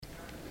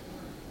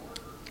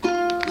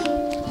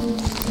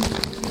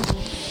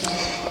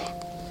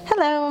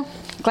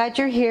Glad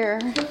you're here.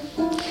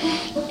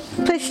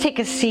 Please take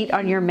a seat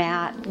on your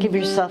mat. Give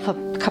yourself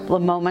a couple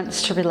of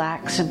moments to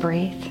relax and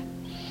breathe.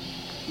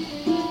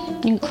 You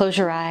can close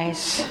your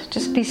eyes.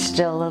 Just be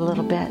still a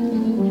little bit.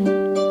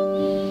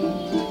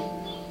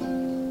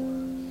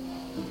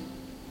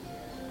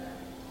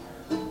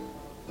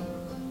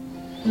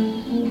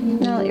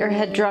 Now let your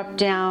head drop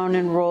down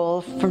and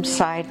roll from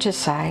side to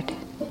side.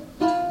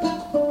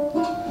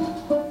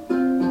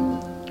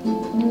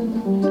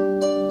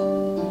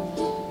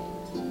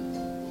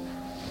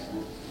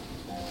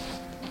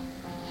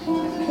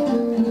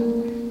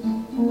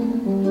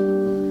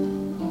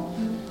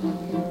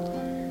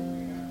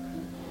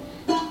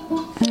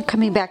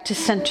 Coming back to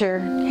center,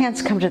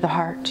 hands come to the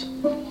heart.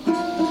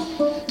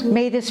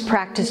 May this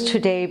practice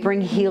today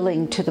bring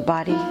healing to the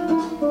body,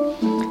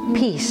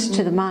 peace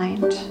to the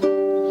mind,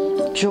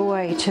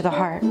 joy to the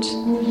heart,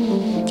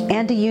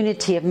 and a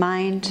unity of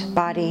mind,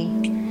 body,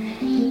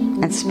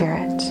 and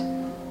spirit.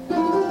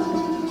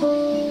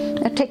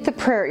 Now take the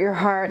prayer at your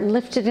heart and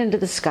lift it into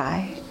the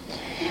sky.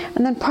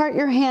 And then part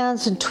your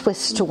hands and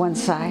twist to one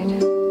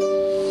side.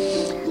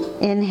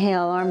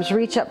 Inhale, arms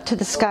reach up to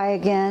the sky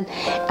again,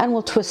 and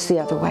we'll twist the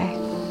other way.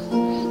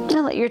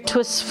 Now let your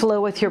twists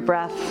flow with your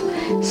breath,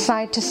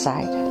 side to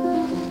side.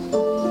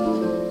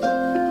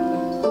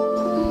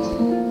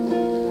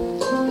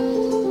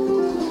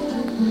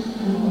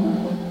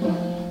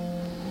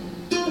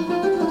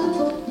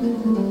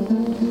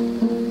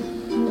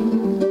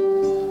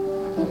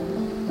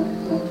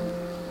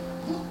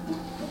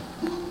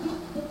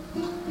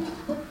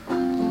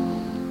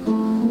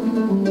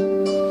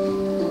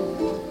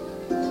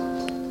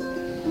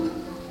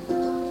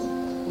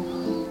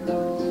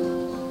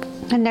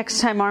 And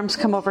next time arms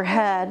come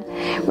overhead,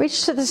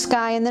 reach to the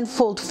sky and then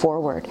fold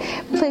forward.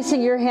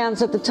 Placing your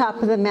hands at the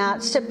top of the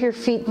mat, step your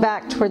feet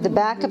back toward the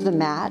back of the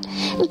mat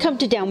and come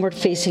to downward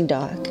facing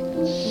dog.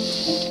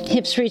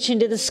 Hips reaching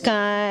to the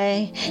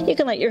sky. You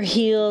can let your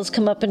heels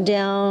come up and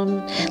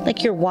down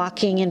like you're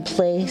walking in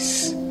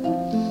place.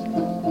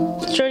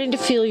 Starting to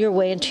feel your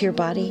way into your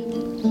body.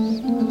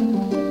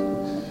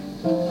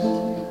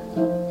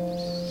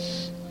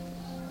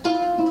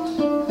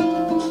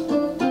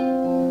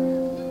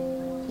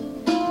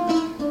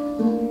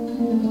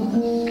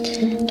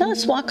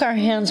 Let's walk our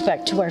hands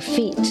back to our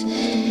feet.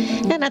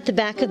 And at the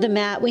back of the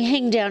mat, we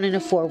hang down in a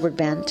forward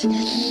bend.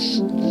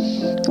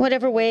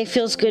 Whatever way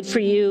feels good for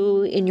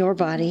you in your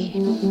body.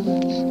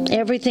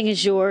 Everything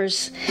is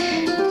yours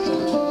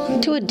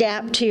to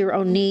adapt to your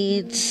own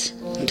needs,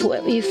 to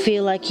what you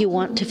feel like you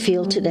want to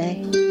feel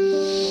today.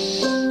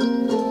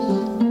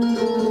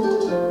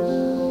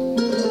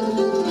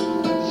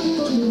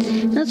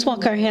 Let's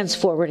walk our hands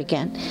forward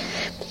again.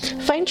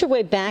 Find your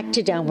way back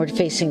to downward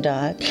facing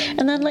dog,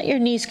 and then let your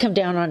knees come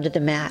down onto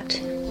the mat.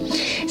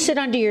 Sit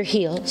onto your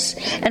heels,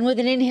 and with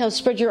an inhale,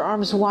 spread your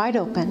arms wide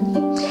open.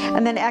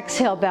 And then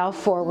exhale, bow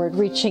forward,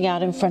 reaching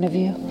out in front of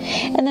you.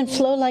 And then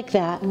flow like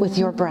that with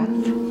your breath.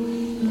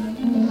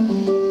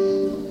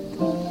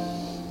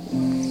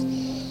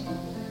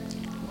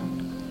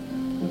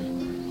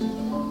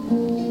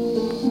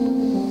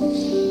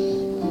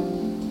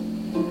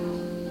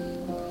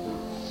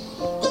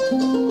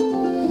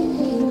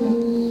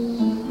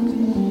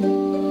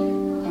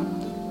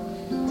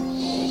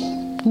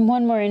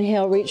 One more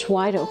inhale, reach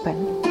wide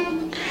open.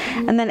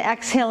 And then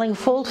exhaling,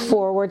 fold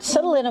forward,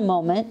 settle in a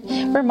moment.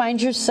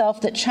 Remind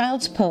yourself that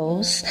child's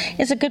pose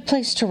is a good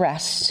place to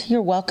rest.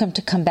 You're welcome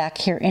to come back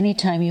here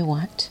anytime you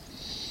want.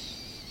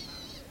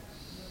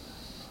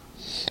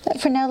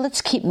 But for now,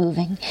 let's keep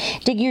moving.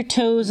 Dig your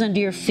toes under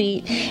your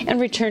feet and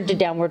return to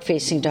downward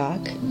facing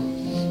dog.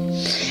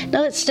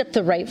 Now let's step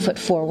the right foot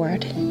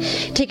forward.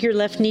 Take your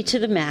left knee to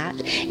the mat.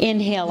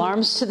 Inhale,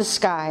 arms to the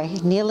sky,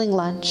 kneeling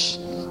lunge.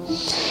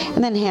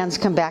 And then hands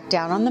come back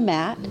down on the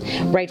mat.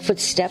 Right foot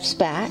steps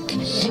back.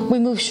 We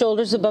move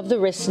shoulders above the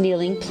wrists,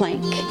 kneeling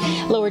plank.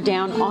 Lower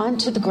down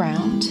onto the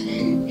ground.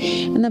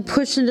 And then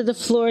push into the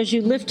floor as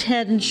you lift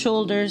head and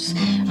shoulders.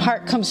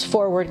 Heart comes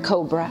forward,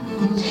 cobra.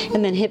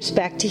 And then hips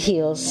back to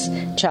heels,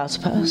 child's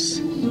pose.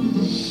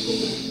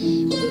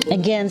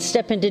 Again,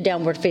 step into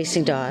downward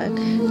facing dog.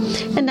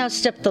 And now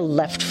step the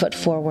left foot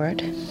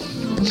forward.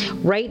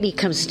 Right knee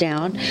comes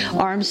down,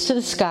 arms to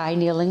the sky,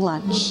 kneeling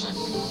lunge.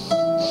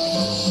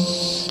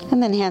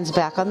 And then hands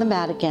back on the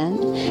mat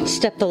again.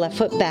 Step the left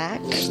foot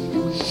back.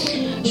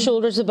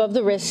 Shoulders above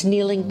the wrists,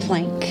 kneeling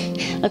plank.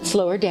 Let's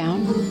lower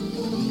down.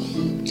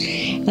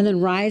 And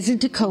then rise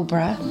into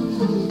cobra.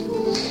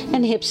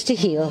 And hips to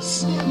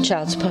heels,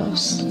 child's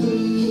pose.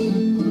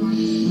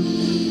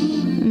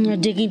 Now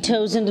digging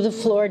toes into the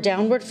floor,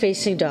 downward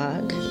facing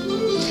dog.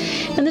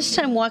 And this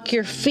time walk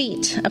your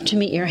feet up to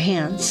meet your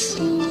hands.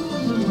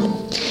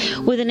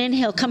 With an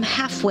inhale, come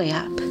halfway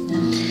up.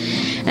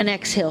 And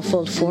exhale,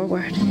 fold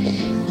forward.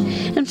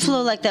 And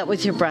flow like that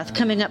with your breath,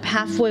 coming up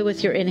halfway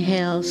with your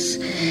inhales,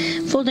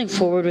 folding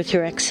forward with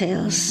your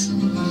exhales.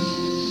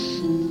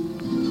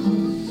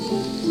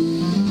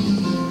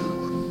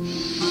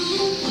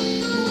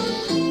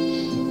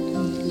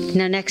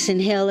 Now next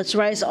inhale, let's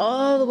rise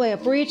all the way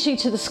up, reaching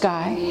to the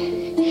sky.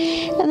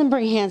 And then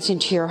bring hands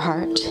into your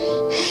heart.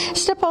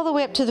 Step all the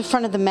way up to the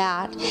front of the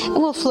mat, and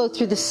we'll flow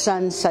through the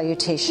sun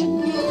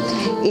salutation.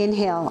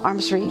 Inhale,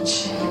 arms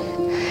reach.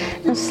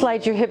 Now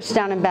slide your hips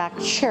down and back,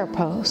 chair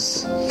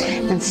pose.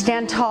 And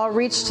stand tall,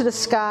 reach to the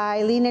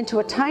sky, lean into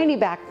a tiny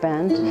back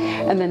bend,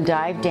 and then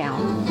dive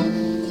down.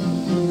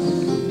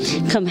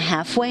 Come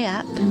halfway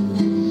up.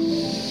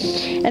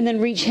 And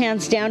then reach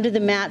hands down to the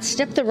mat,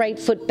 step the right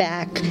foot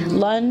back,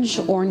 lunge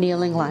or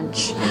kneeling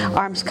lunge.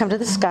 Arms come to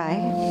the sky.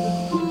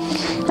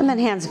 And then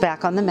hands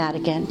back on the mat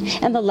again.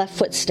 And the left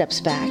foot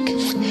steps back.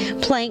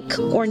 Plank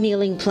or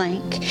kneeling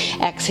plank.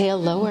 Exhale,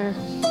 lower.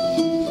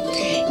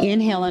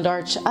 Inhale and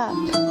arch up.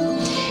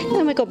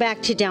 Then we go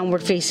back to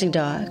downward facing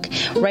dog.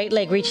 Right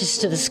leg reaches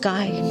to the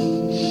sky.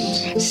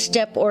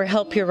 Step or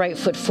help your right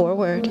foot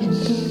forward.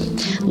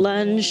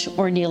 Lunge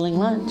or kneeling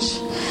lunge.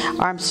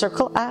 Arms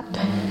circle up.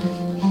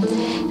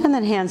 And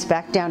then hands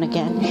back down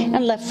again.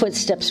 And left foot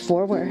steps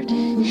forward.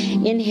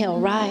 Inhale,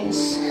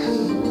 rise.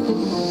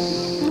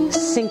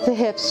 Sink the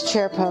hips,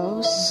 chair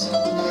pose.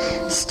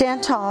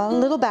 Stand tall,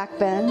 little back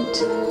bend.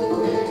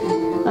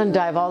 And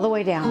dive all the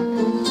way down.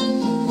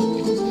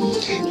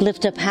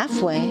 Lift up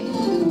halfway.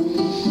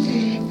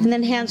 And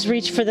then hands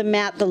reach for the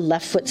mat, the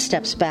left foot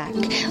steps back.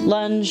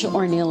 Lunge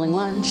or kneeling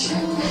lunge.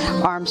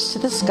 Arms to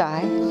the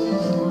sky.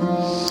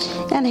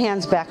 And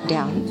hands back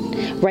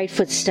down. Right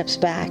foot steps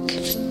back.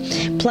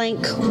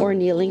 Plank or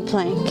kneeling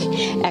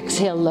plank.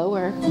 Exhale,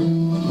 lower.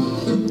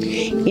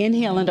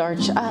 Inhale and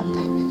arch up.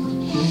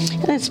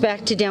 And it's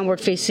back to downward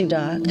facing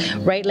dog.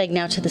 Right leg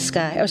now to the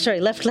sky. Oh,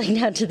 sorry, left leg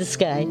now to the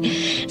sky.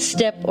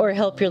 Step or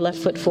help your left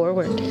foot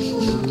forward.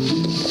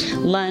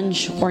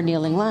 Lunge or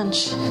kneeling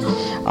lunge.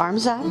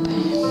 Arms up.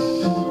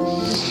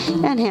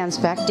 And hands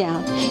back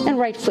down. And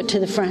right foot to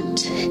the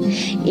front.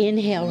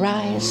 Inhale,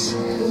 rise.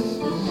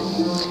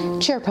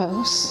 Chair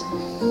pose.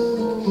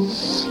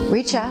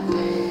 Reach up.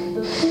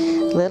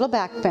 Little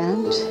back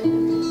bend.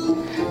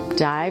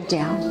 Dive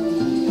down.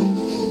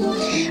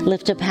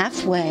 Lift up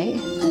halfway.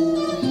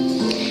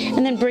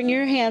 And then bring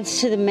your hands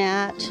to the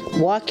mat.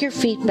 Walk your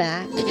feet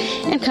back.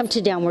 And come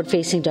to downward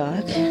facing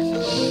dog.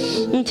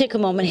 And take a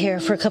moment here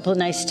for a couple of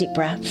nice deep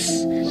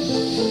breaths.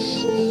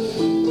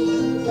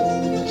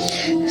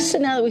 So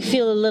now that we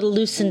feel a little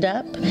loosened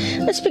up,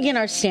 let's begin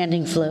our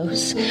standing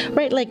flows.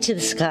 Right leg to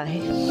the sky.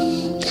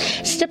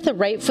 Step the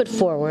right foot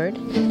forward.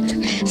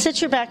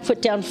 Set your back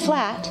foot down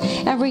flat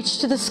and reach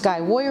to the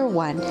sky. Warrior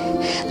one.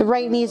 The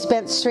right knee is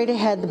bent straight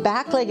ahead. The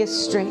back leg is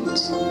straight.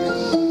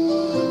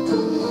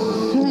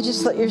 And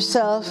just let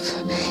yourself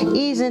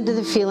ease into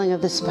the feeling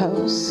of this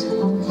pose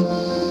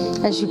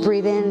as you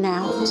breathe in and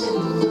out.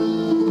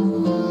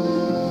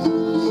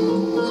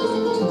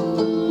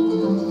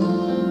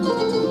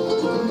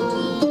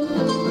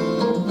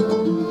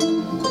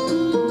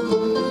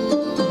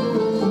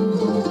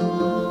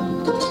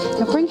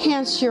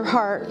 Hands to your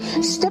heart.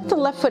 Step the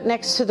left foot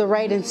next to the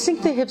right and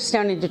sink the hips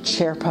down into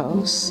chair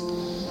pose.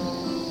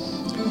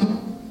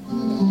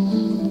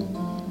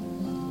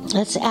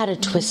 Let's add a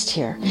twist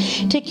here.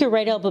 Take your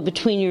right elbow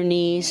between your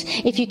knees.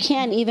 If you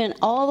can, even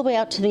all the way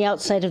out to the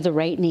outside of the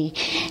right knee,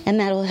 and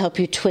that will help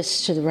you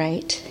twist to the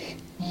right.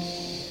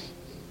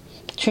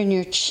 Turn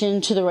your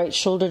chin to the right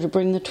shoulder to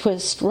bring the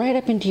twist right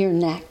up into your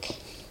neck.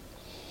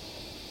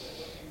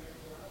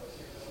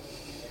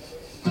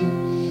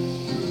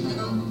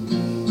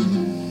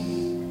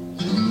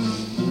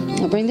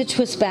 Bring the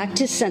twist back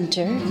to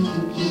center.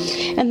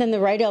 And then the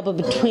right elbow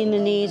between the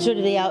knees or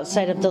to the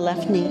outside of the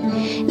left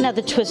knee. Now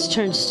the twist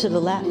turns to the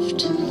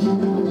left.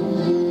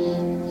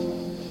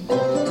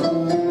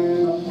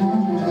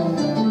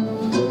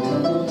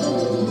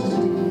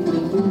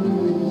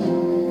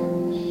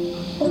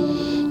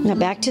 Now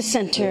back to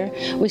center.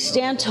 We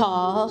stand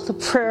tall. The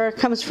prayer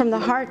comes from the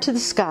heart to the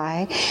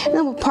sky. And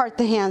then we'll part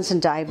the hands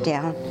and dive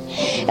down.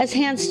 As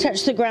hands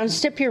touch the ground,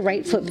 step your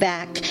right foot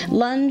back.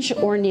 Lunge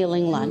or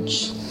kneeling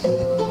lunge.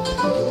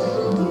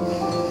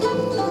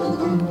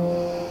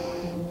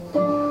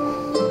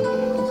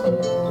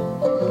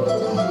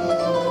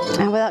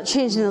 And without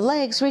changing the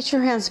legs, reach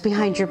your hands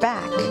behind your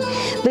back.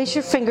 Lace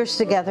your fingers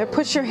together,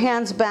 push your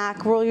hands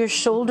back, roll your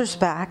shoulders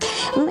back,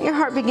 and let your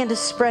heart begin to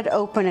spread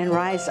open and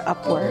rise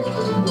upward.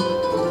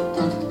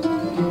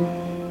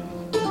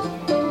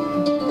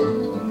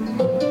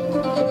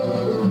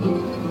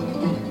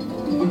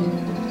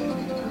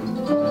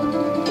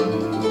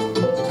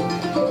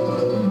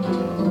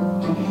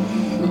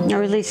 Now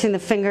releasing the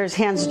fingers,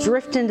 hands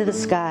drift into the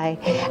sky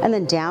and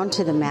then down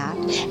to the mat.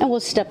 And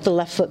we'll step the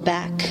left foot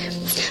back.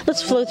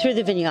 Let's flow through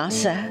the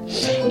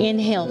vinyasa.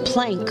 Inhale,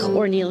 plank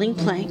or kneeling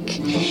plank.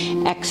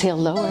 Exhale,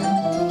 lower.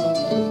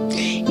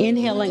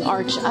 Inhaling,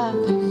 arch up.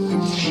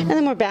 And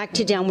then we're back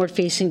to downward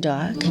facing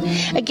dog.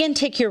 Again,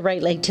 take your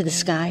right leg to the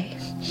sky.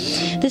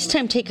 This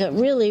time take a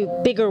really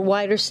bigger,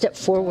 wider step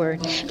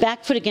forward.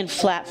 Back foot again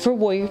flat for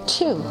warrior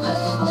two.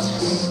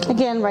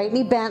 Again, right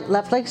knee bent,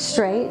 left leg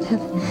straight.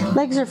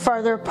 Legs are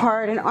farther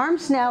apart and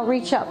arms now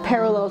reach up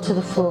parallel to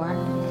the floor.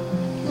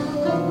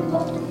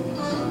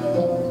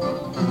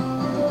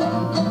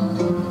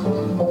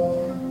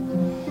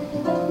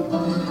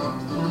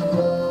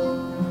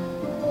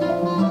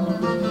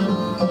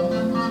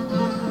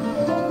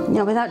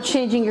 without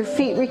changing your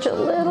feet, reach a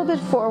little bit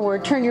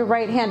forward, turn your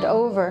right hand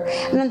over,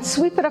 and then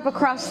sweep it up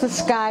across the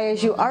sky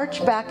as you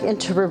arch back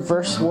into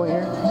reverse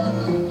warrior.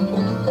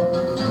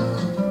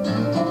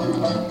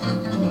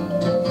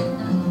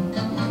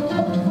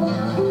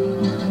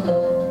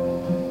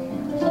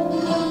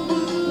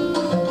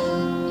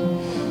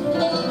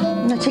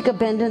 Take a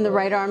bend in the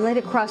right arm, lay it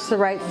across the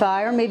right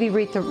thigh, or maybe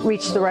reach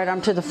the right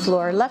arm to the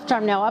floor. Left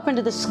arm now up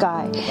into the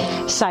sky,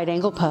 side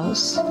angle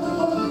pose.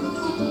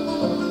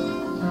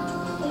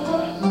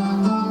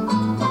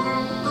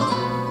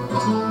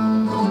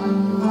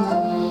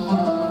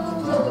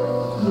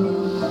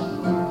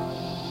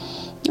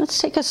 Let's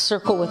take a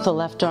circle with the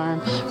left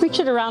arm. Reach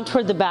it around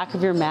toward the back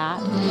of your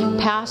mat.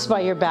 Pass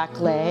by your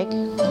back leg.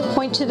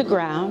 Point to the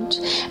ground.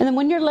 And then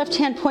when your left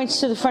hand points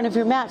to the front of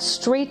your mat,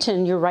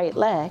 straighten your right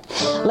leg.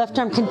 Left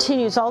arm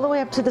continues all the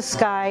way up to the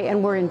sky,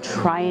 and we're in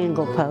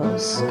triangle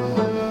pose.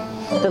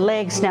 The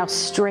legs now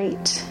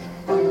straight.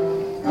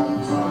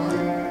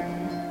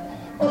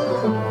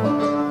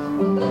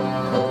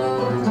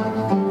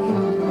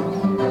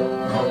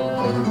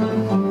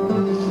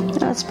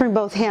 Let's bring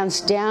both hands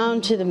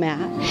down to the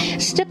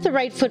mat. Step the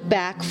right foot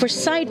back for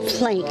side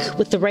plank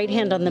with the right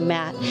hand on the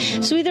mat.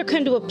 So either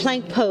come to a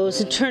plank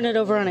pose and turn it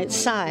over on its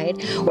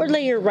side, or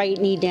lay your right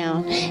knee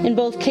down. In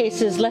both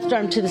cases, left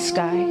arm to the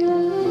sky.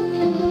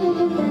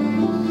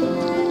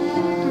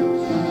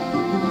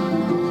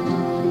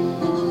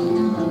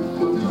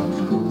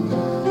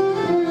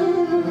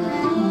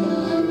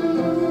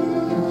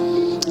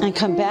 And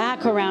come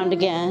back around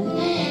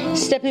again.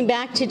 Stepping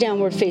back to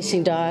downward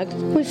facing dog,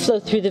 we flow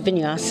through the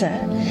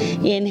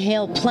vinyasa.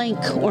 Inhale,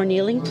 plank or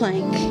kneeling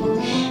plank.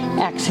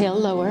 Exhale,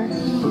 lower.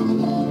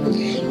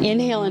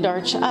 Inhale and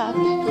arch up.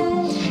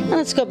 And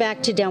let's go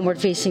back to downward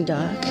facing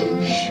dog.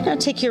 Now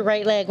take your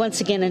right leg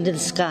once again into the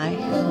sky.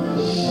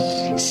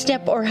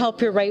 Step or help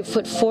your right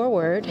foot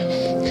forward.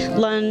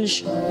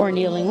 Lunge or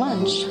kneeling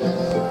lunge.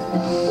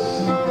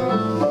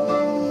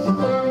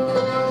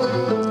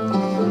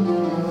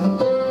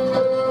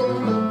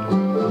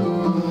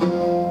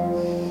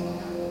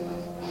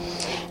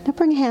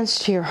 Bring hands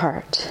to your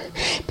heart.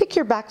 Pick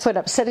your back foot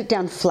up, set it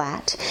down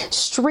flat.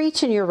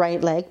 Straighten your right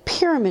leg,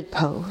 pyramid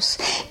pose.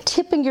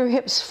 Tipping your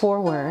hips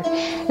forward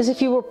as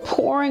if you were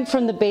pouring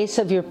from the base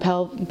of your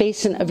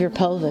basin of your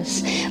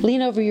pelvis.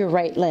 Lean over your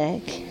right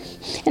leg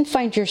and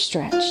find your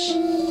stretch.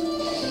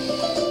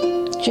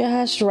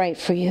 Just right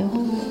for you.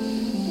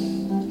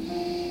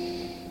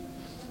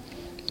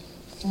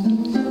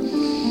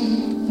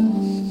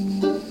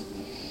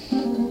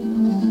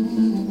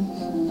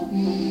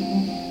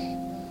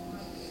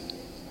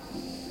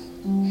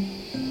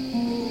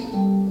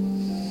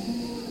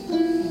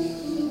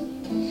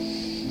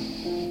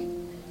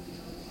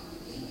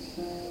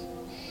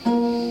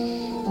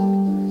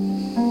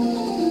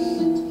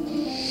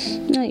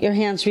 Let your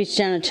hands reach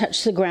down and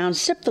touch the ground.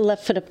 Step the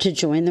left foot up to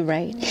join the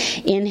right.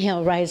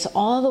 Inhale, rise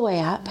all the way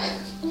up.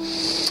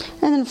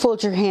 And then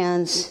fold your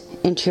hands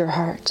into your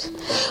heart.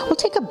 We'll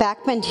take a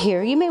back bend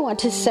here. You may want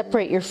to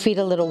separate your feet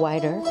a little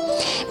wider.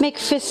 Make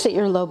fists at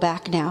your low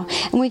back now.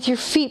 And with your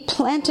feet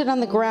planted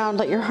on the ground,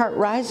 let your heart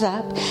rise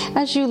up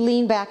as you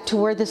lean back to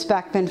where this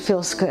back bend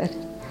feels good.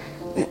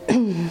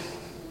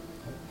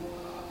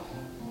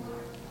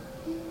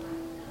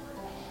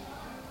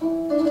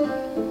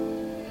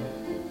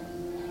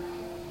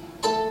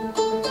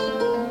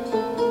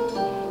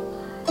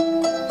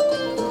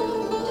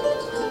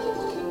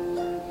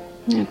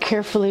 Now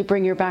carefully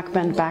bring your back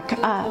bend back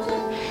up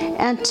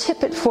and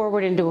tip it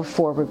forward into a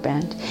forward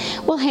bend.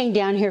 We'll hang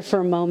down here for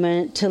a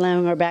moment to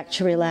allowing our back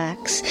to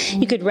relax.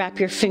 You could wrap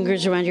your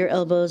fingers around your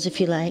elbows if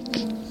you like.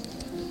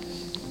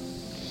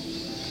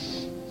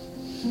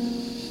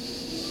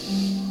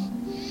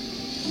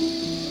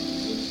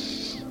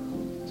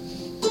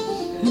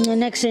 And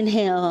next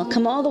inhale,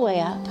 come all the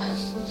way up.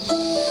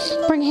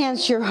 Bring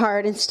hands to your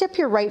heart and step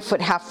your right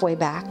foot halfway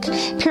back.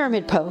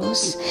 Pyramid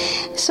pose.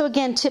 So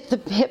again, tip the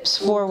hips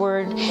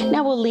forward.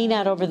 Now we'll lean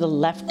out over the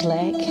left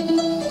leg.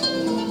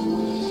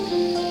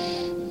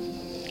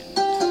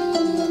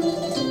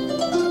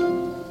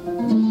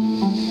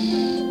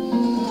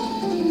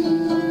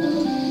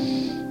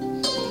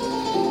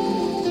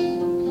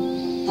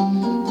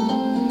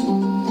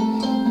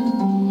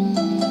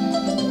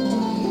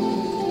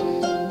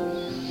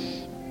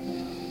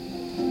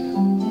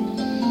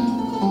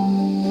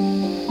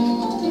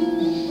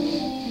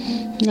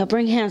 Now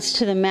bring hands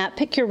to the mat,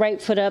 pick your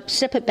right foot up,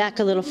 step it back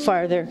a little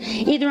farther,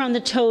 either on the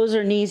toes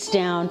or knees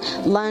down,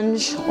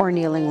 lunge or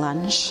kneeling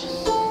lunge.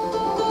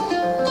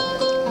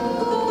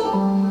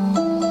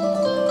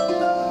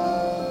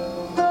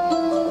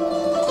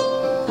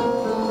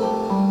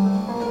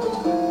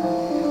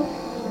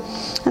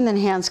 And then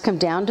hands come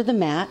down to the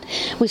mat.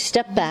 We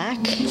step back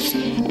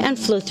and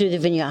flow through the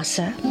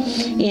vinyasa.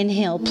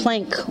 Inhale,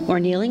 plank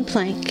or kneeling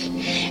plank.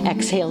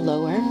 Exhale,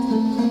 lower.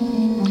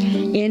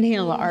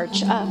 Inhale,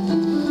 arch up.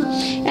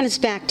 And it's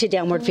back to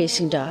downward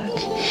facing dog.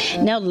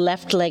 Now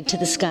left leg to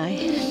the sky.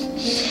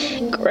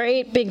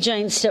 Great big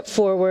giant step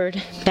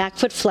forward. Back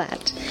foot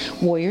flat.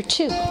 Warrior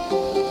two.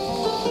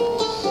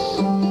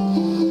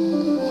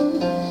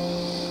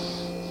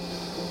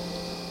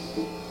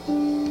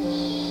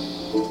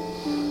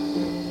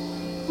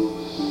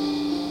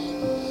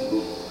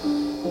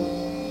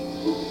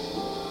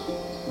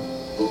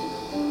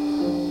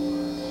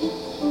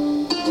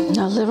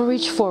 Little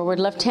reach forward,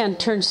 left hand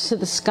turns to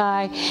the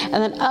sky, and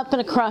then up and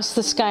across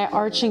the sky,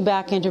 arching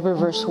back into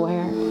reverse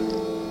warrior.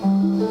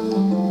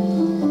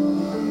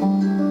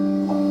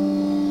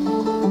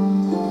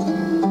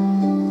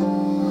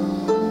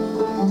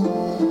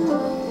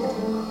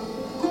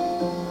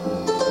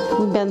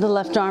 Bend the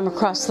left arm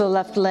across the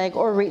left leg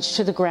or reach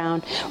to the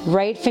ground.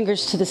 Right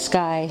fingers to the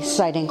sky,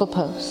 side angle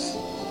pose.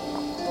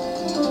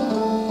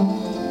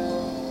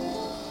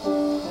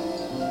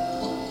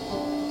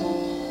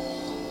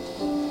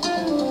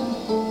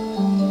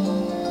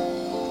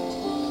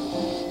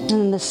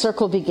 And the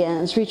circle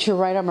begins. Reach your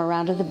right arm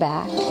around to the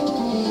back,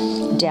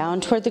 down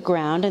toward the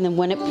ground, and then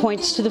when it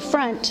points to the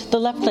front, the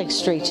left leg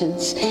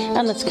straightens.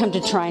 And let's come to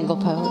triangle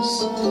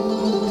pose.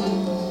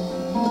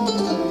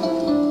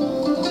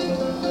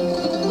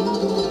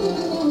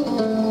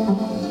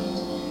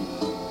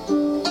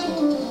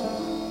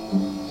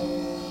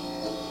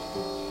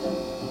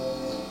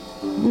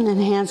 And then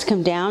hands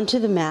come down to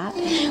the mat.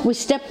 We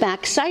step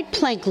back, side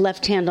plank,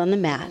 left hand on the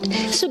mat.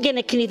 So again,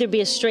 it can either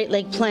be a straight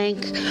leg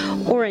plank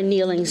or a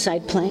kneeling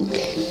side plank.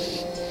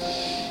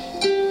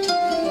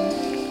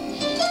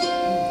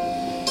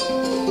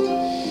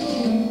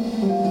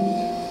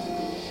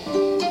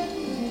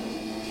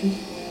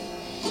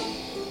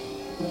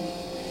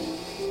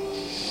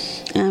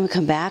 And we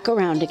come back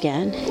around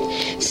again,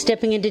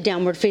 stepping into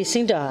downward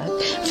facing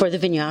dog for the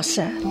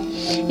vinyasa.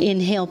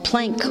 Inhale,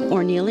 plank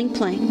or kneeling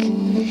plank.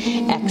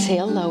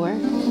 Exhale, lower.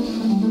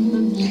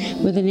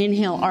 With an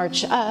inhale,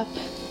 arch up.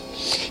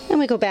 And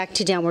we go back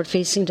to downward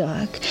facing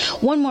dog.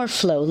 One more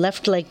flow,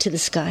 left leg to the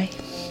sky.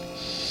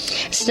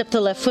 Step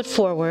the left foot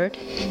forward,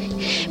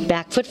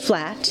 back foot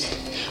flat,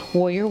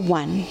 warrior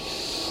one.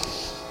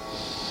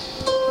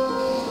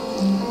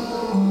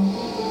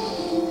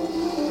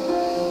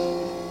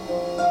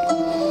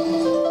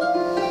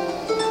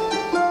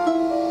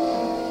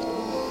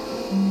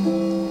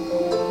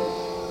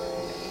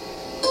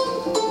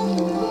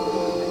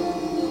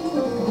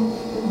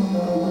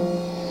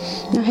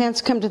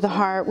 Hands come to the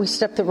heart. We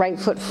step the right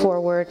foot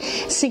forward,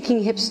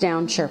 sinking hips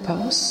down, chair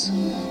pose.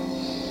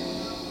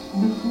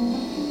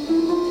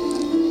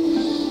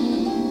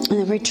 And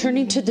then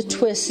returning to the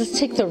twist, let's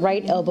take the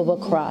right elbow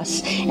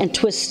across and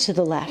twist to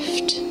the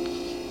left.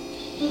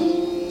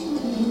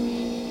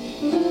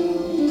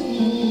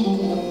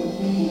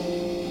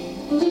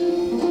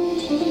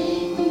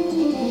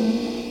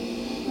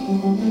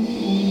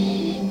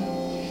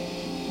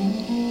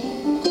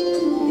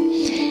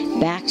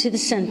 Back to the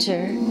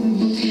center.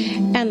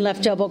 And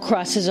left elbow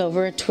crosses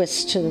over, a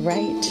twist to the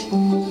right.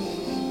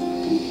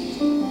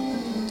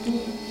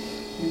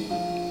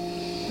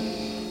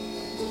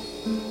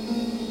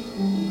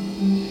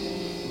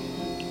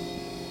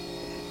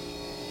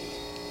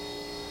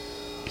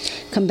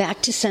 Come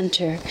back to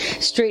center,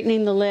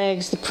 straightening the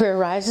legs, the prayer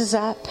rises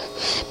up.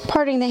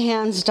 Parting the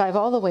hands, dive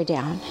all the way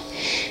down.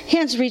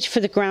 Hands reach for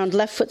the ground,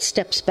 left foot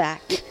steps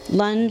back,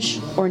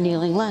 lunge or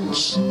kneeling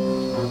lunge.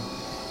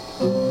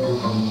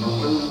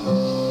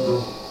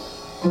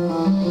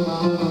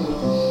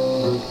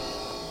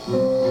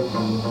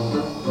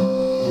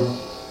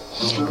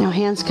 Now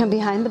hands come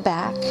behind the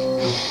back,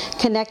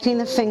 connecting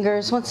the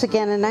fingers. Once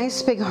again, a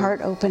nice big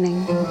heart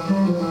opening.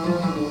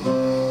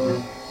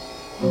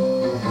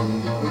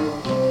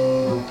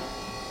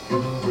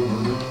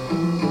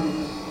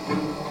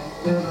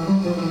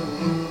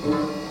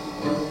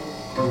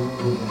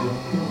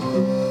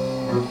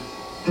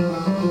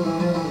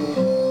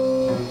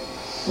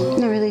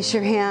 Now release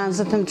your hands,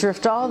 let them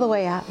drift all the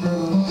way up.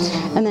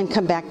 And then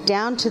come back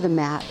down to the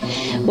mat.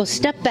 We'll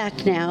step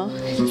back now.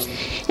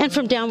 And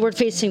from downward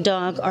facing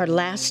dog, our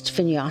last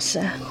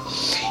vinyasa.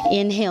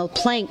 Inhale,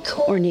 plank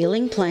or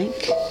kneeling plank.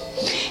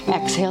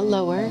 Exhale,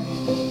 lower.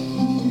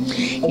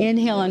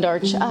 Inhale and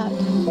arch up.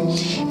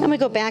 And we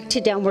go back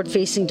to downward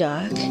facing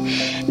dog.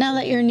 Now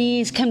let your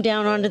knees come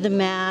down onto the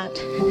mat.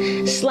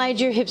 Slide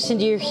your hips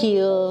into your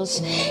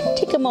heels.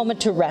 Take a moment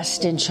to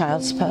rest in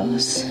child's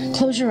pose.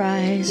 Close your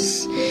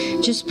eyes.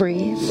 Just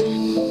breathe.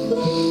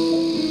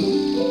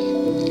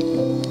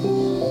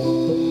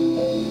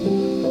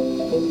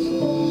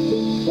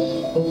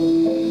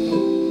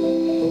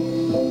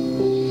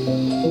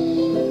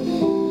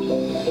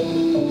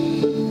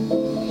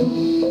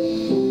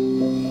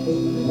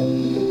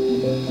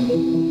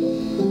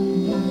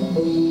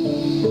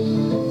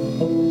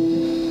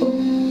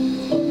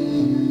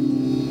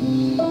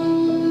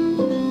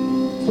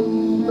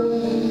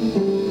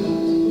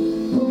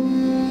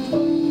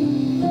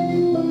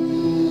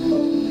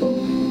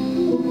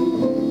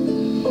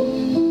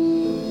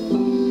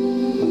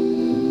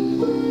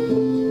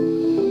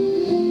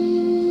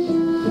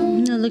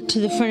 To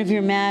the front of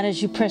your mat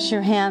as you press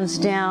your hands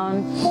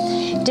down.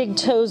 Dig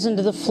toes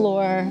into the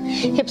floor,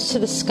 hips to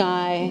the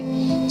sky.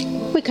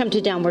 We come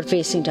to downward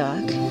facing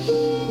dog.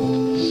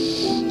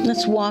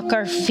 Let's walk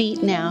our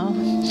feet now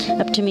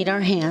up to meet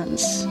our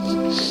hands.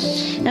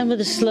 And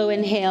with a slow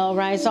inhale,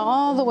 rise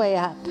all the way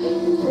up.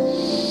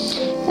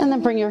 And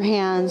then bring your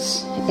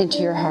hands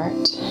into your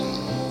heart.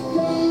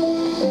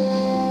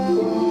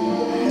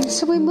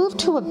 So we move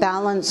to a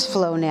balance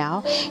flow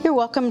now. You're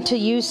welcome to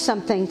use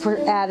something for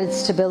added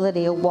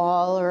stability, a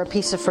wall or a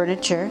piece of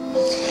furniture.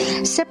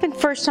 Stepping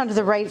first onto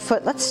the right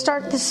foot, let's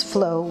start this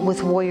flow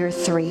with Warrior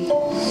 3.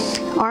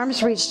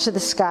 Arms reach to the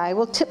sky.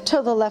 We'll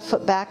tiptoe the left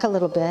foot back a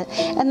little bit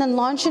and then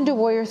launch into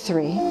Warrior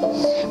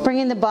 3,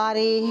 bringing the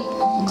body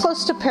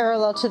close to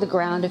parallel to the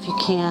ground if you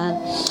can.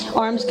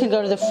 Arms can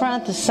go to the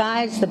front, the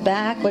sides, the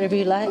back, whatever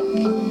you like.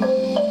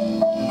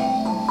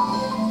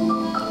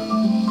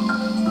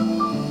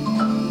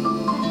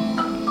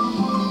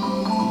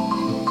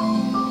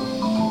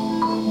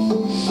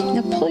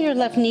 Pull your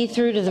left knee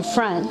through to the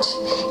front,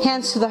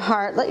 hands to the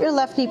heart. Let your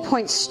left knee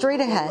point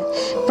straight ahead,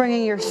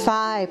 bringing your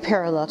thigh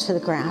parallel to the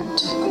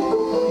ground.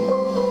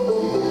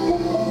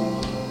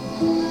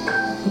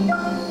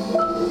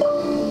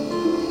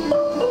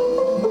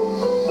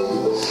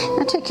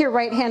 Now take your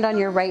right hand on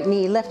your right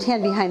knee, left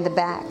hand behind the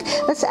back.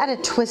 Let's add a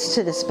twist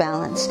to this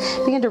balance.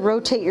 Begin to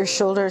rotate your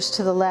shoulders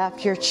to the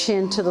left, your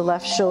chin to the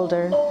left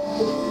shoulder.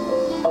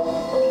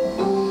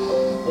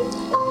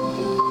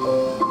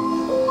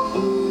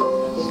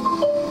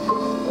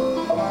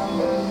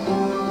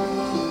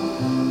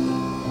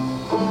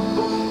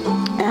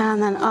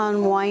 And then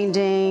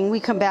unwinding, we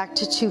come back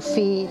to 2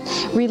 feet,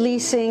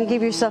 releasing,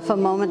 give yourself a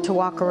moment to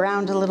walk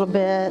around a little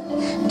bit,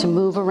 to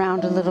move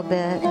around a little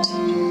bit.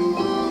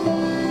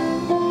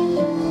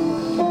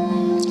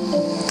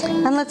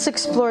 And let's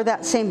explore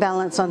that same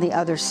balance on the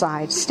other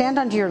side. Stand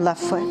onto your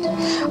left foot,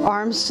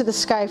 arms to the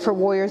sky for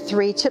Warrior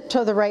 3,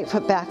 tiptoe the right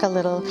foot back a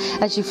little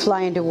as you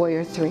fly into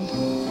Warrior 3.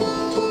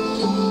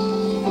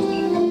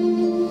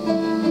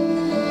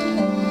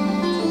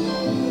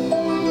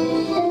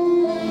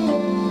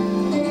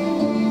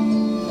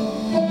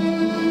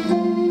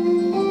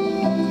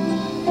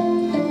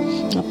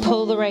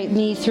 Pull the right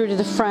knee through to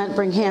the front,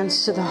 bring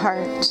hands to the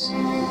heart.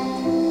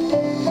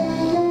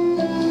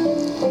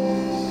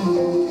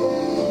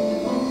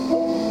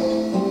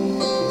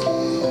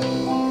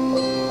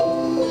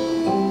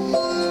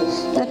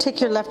 Now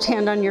take your left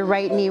hand on your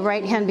right knee,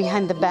 right hand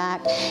behind the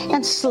back,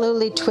 and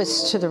slowly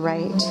twist to the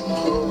right.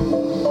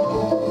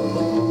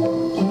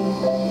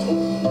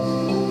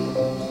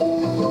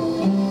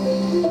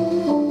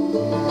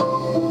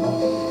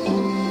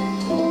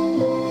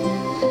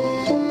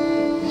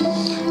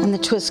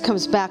 Twist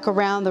comes back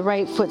around, the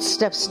right foot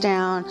steps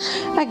down.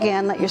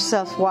 Again, let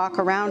yourself walk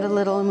around a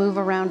little and move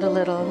around a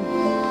little.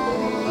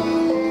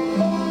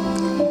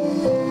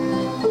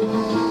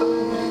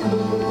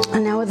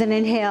 And now with an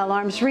inhale,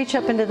 arms reach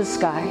up into the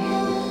sky.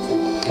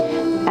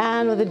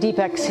 And with a deep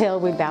exhale,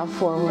 we bow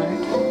forward.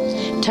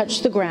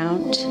 Touch the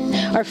ground.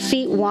 Our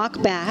feet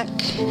walk back.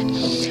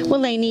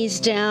 We'll lay knees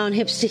down,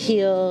 hips to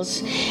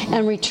heels,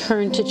 and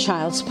return to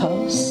child's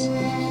pose.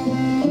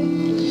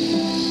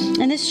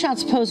 In this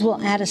child's pose, we'll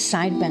add a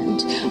side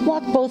bend.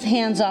 Walk both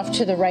hands off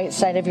to the right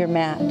side of your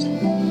mat.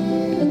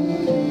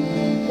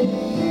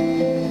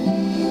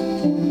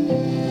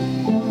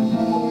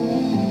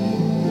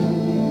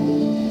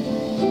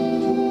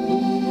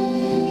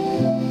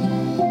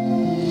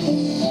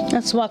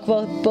 Let's walk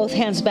both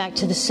hands back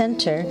to the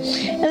center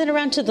and then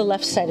around to the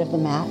left side of the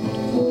mat.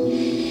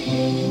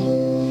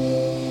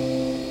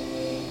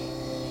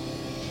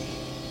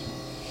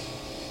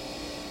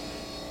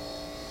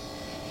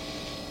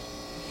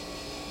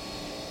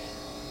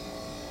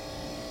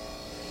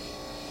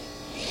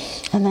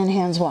 And then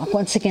hands walk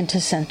once again to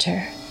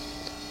center.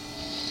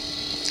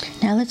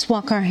 Now let's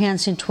walk our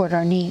hands in toward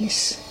our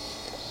knees.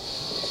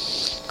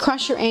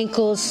 Cross your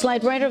ankles,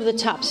 slide right over the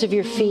tops of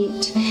your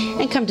feet,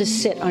 and come to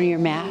sit on your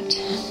mat.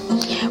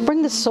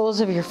 Bring the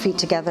soles of your feet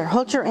together.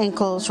 Hold your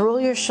ankles, roll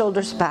your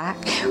shoulders back.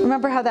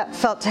 Remember how that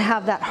felt to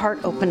have that heart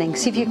opening.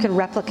 See if you can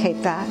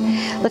replicate that.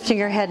 Lifting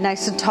your head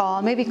nice and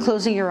tall, maybe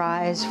closing your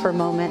eyes for a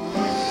moment.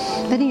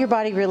 Letting your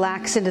body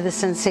relax into the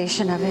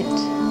sensation of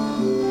it.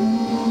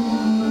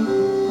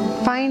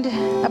 Find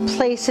a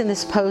place in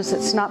this pose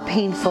that's not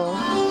painful,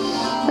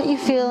 but you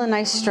feel a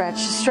nice stretch, a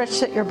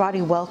stretch that your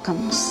body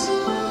welcomes.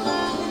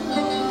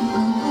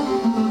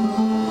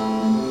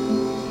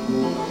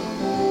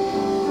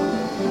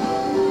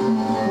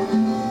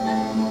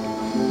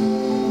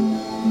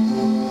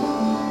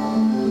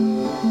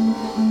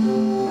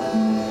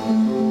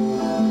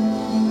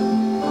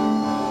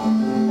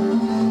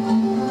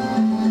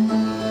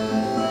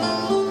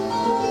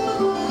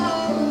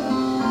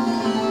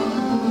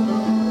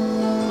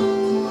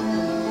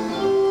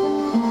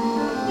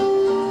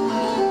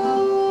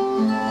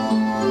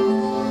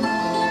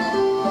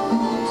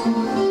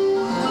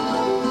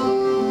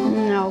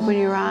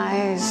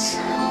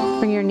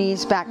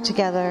 Back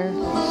together.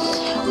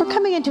 We're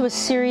coming into a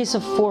series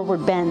of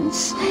forward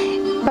bends,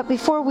 but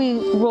before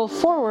we roll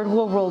forward,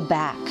 we'll roll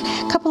back.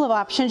 A couple of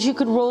options. You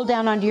could roll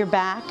down onto your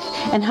back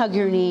and hug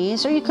your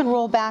knees, or you can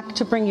roll back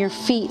to bring your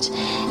feet,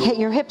 hit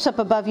your hips up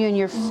above you and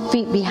your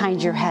feet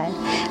behind your head.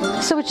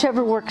 So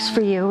whichever works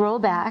for you, roll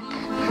back.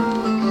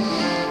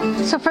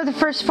 So for the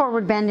first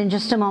forward bend, in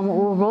just a moment,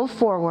 we'll roll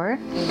forward.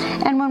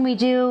 And when we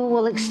do,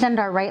 we'll extend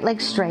our right leg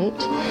straight.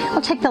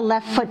 We'll take the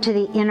left foot to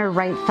the inner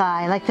right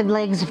thigh, like the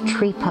legs of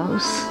tree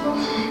posts.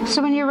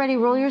 So when you're ready,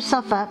 roll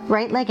yourself up,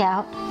 right leg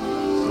out,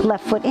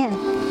 left foot in.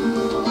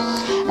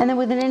 And then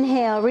with an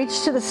inhale,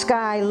 reach to the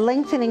sky,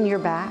 lengthening your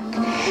back.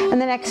 And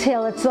then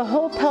exhale, it's the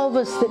whole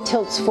pelvis that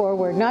tilts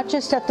forward, not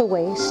just at the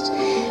waist,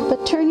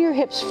 but turn your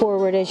hips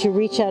forward as you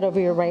reach out over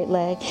your right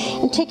leg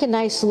and take a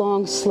nice,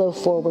 long, slow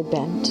forward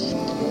bend.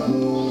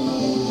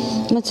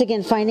 Once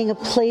again, finding a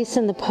place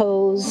in the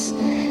pose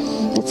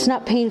that's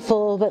not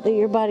painful, but that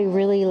your body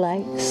really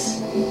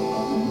likes.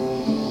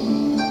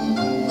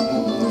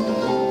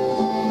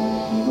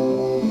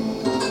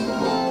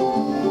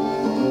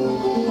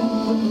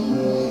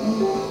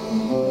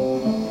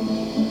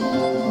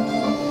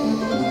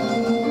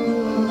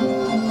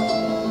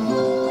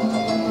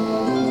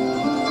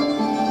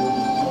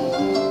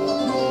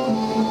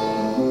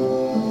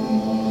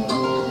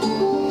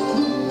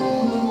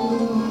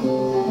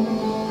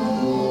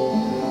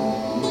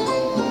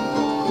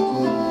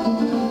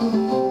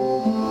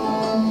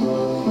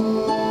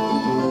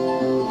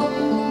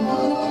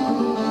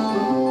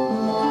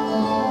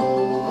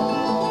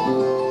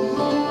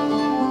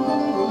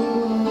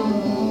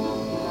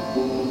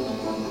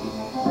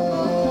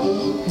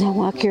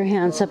 Your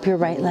hands up your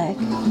right leg.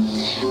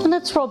 And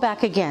let's roll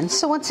back again.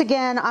 So once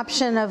again,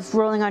 option of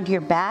rolling onto your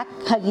back,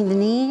 hugging the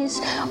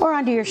knees, or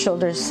onto your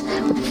shoulders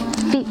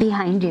with feet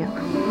behind you.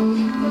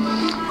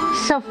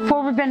 So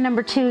forward bend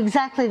number 2,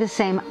 exactly the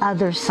same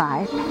other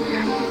side.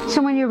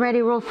 So when you're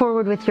ready, roll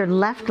forward with your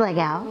left leg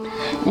out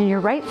and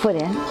your right foot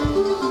in.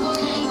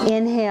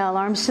 Inhale,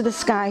 arms to the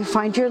sky,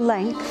 find your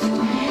length.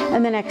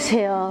 And then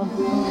exhale,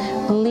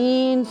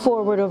 lean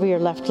forward over your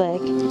left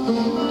leg,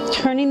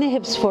 turning the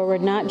hips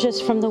forward, not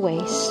just from the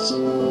waist.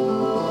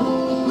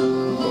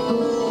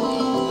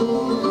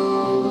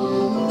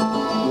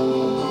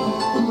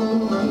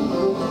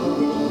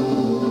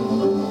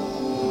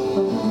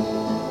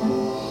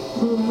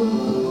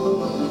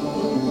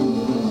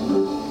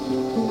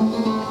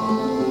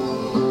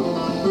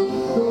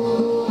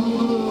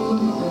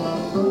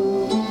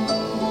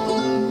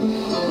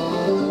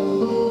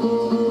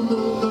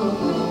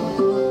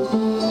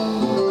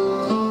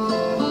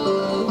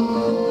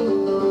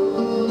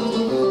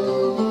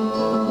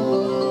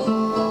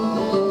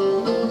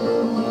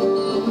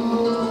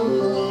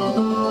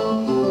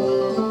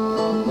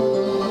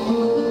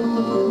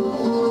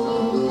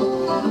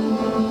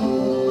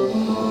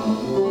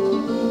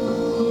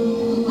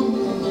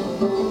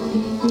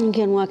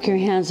 Again, walk your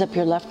hands up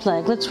your left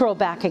leg. Let's roll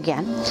back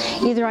again,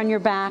 either on your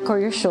back or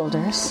your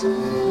shoulders.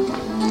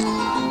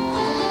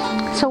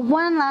 So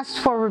one last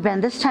forward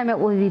bend. This time it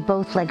will be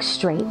both legs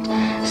straight.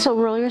 So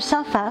roll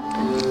yourself up,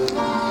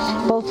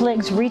 both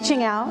legs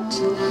reaching out.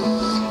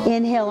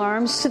 Inhale,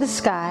 arms to the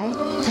sky.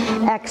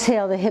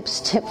 Exhale, the hips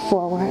tip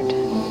forward.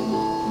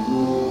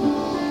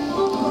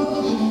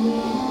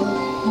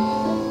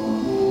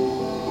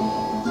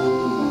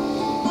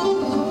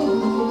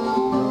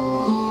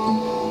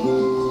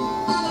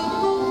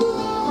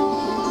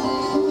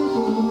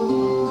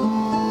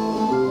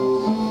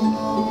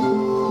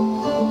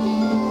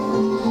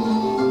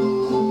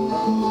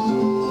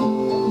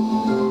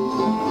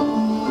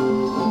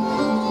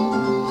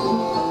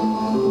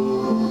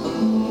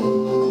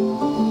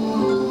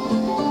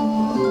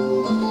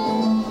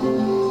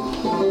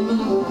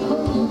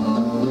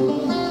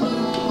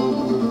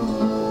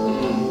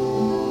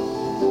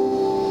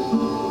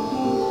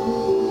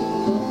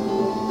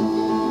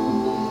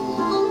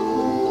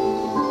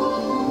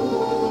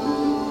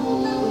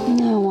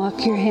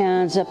 Your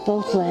hands up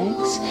both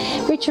legs.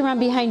 Reach around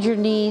behind your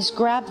knees,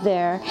 grab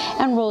there,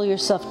 and roll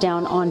yourself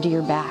down onto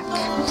your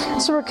back.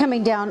 So we're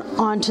coming down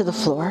onto the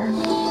floor.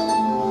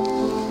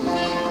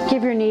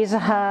 Give your knees a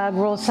hug,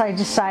 roll side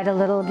to side a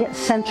little, get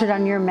centered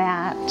on your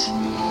mat.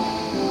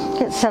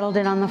 Get settled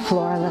in on the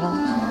floor a little.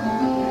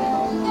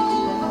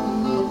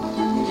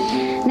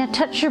 Now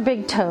touch your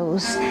big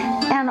toes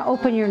and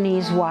open your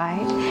knees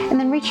wide. And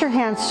then reach your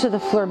hands to the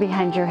floor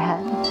behind your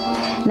head.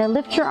 Now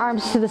lift your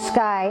arms to the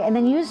sky, and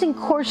then using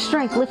core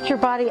strength, lift your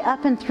body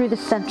up and through the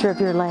center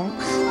of your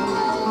legs.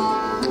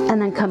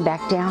 And then come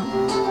back down.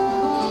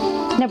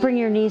 Now bring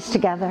your knees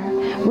together.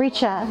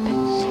 Reach up.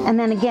 And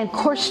then again,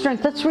 core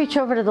strength. Let's reach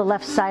over to the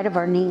left side of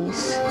our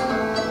knees.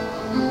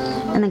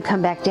 And then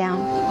come back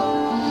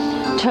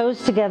down.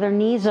 Toes together,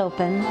 knees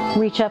open.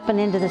 Reach up and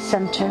into the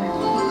center.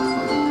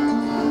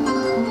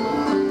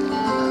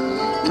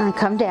 And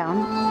come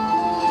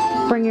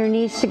down. Bring your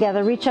knees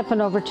together. Reach up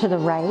and over to the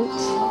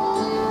right.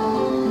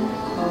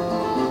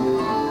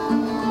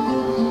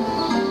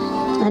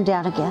 And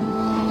down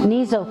again.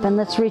 Knees open.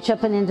 Let's reach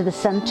up and into the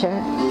center.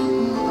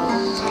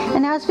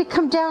 And now as we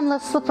come down,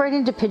 let's slip right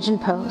into pigeon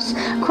pose.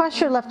 Cross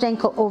your left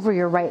ankle over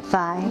your right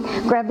thigh.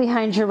 Grab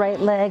behind your right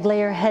leg, lay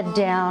your head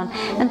down,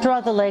 and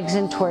draw the legs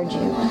in toward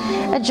you.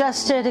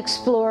 Adjust it,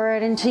 explore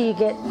it until you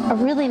get a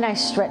really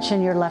nice stretch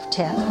in your left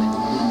hip.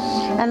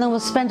 And then we'll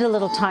spend a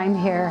little time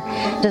here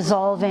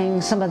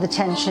dissolving some of the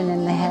tension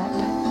in the hip.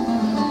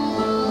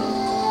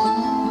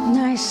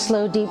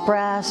 slow, deep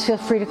breaths. Feel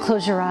free to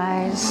close your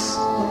eyes.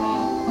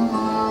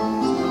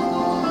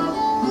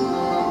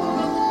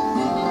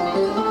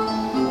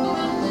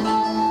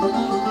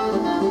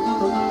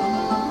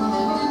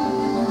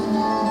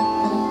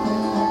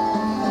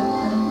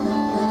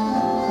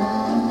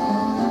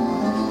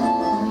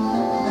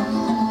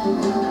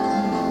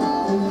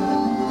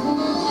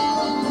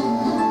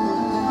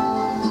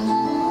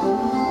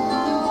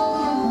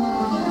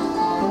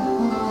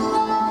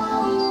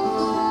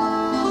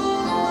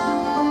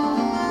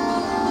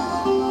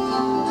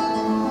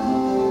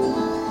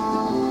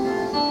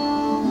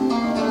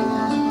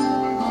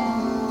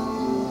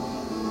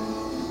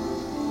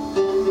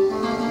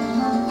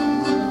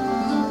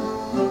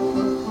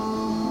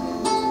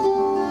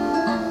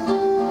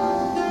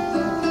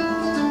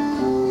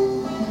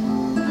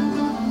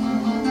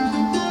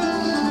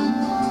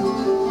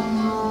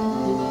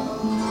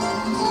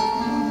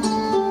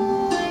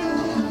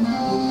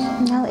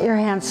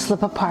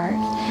 Slip apart.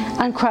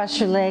 Uncross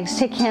your legs.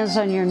 Take hands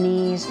on your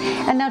knees.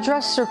 And now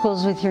draw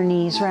circles with your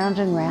knees, round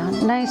and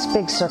round. Nice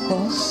big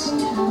circles.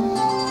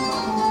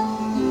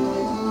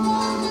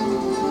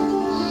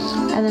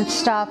 And then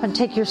stop and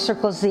take your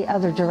circles the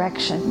other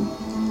direction.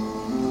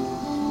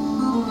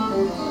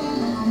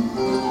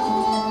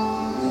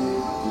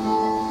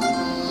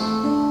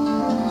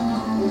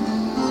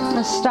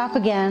 Now stop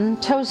again.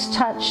 Toes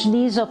touch,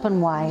 knees open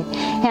wide.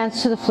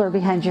 Hands to the floor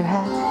behind your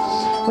head.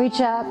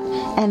 Reach up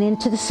and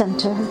into the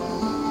center.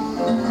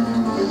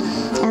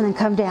 And then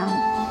come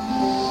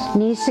down.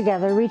 Knees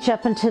together. Reach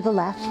up and to the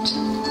left.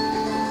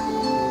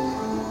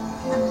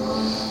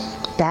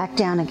 Back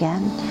down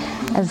again.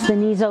 As the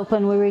knees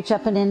open, we reach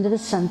up and into the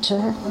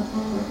center.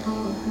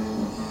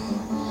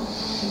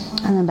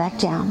 And then back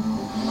down.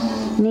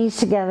 Knees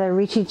together,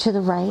 reaching to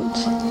the right.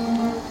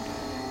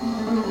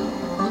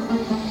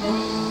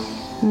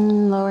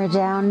 Lower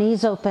down,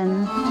 knees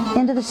open,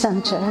 into the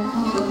center.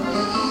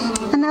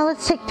 And now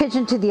let's take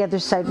pigeon to the other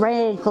side. Right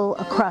ankle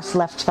across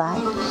left thigh.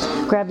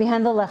 Grab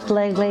behind the left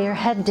leg, lay your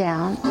head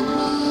down.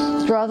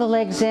 Draw the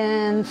legs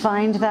in,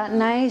 find that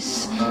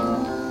nice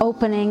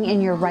opening in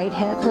your right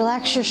hip.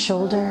 Relax your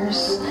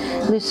shoulders,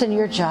 loosen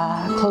your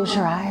jaw, close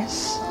your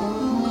eyes.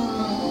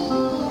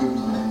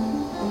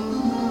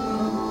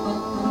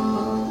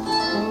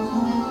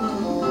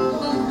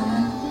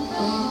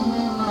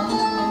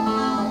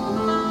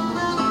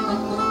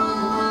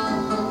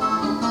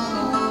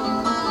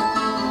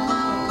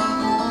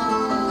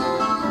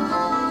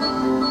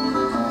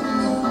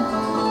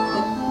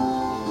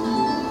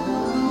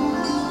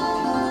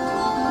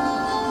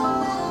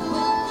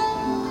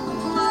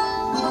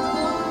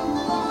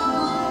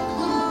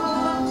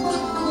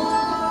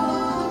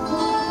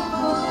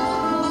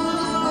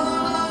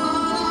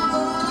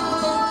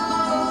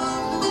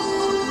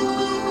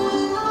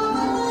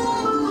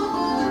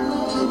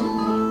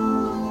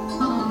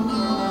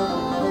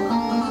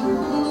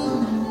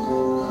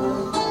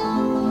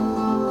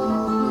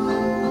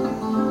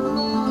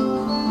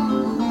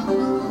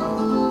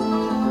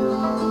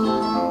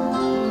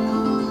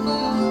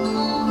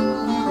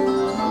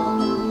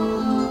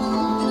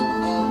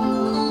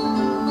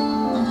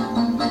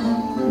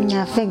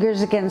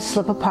 Fingers again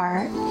slip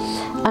apart.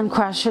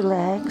 Uncross your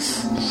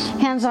legs.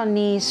 Hands on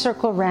knees,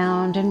 circle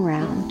round and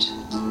round.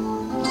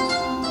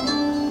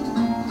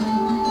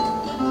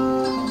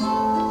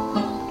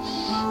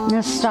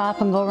 Now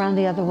stop and go around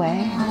the other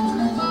way.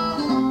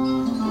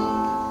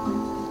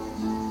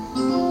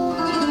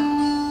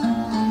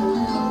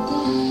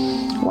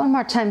 One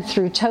more time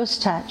through. Toes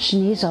touch,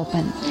 knees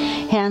open.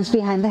 Hands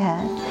behind the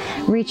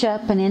head. Reach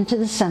up and into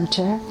the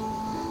center.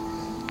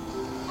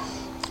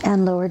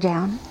 And lower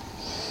down.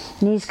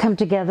 Knees come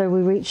together,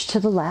 we reach to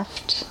the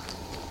left.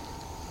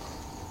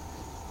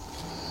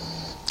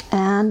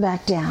 And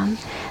back down.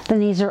 The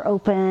knees are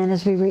open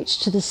as we reach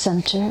to the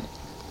center.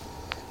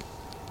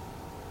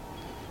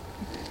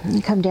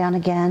 And come down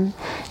again.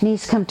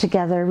 Knees come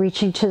together,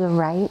 reaching to the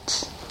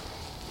right.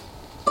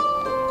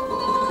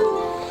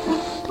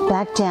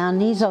 Back down,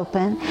 knees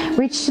open.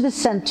 Reach to the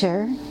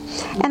center.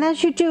 And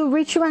as you do,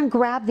 reach around,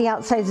 grab the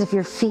outsides of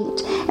your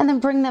feet, and then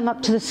bring them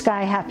up to the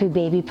sky, happy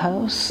baby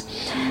pose.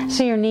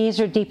 So your knees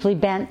are deeply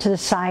bent to the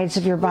sides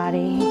of your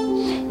body.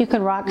 You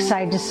can rock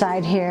side to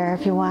side here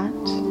if you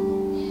want.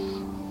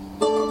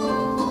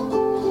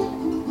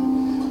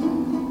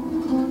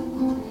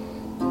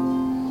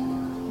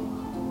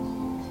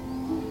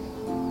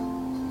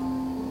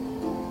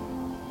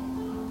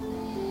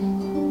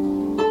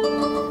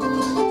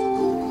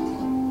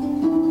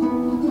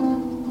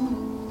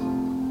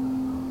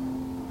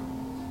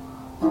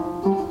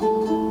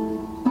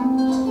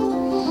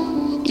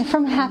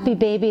 From happy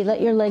baby,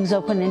 let your legs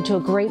open into a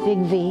great big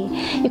V.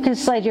 You can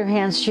slide your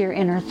hands to your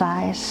inner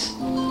thighs.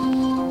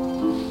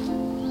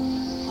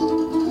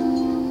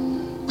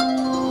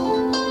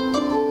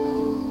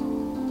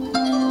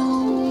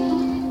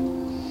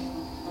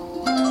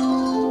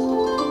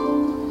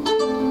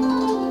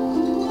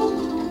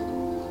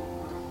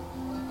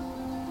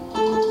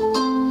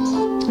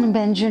 And And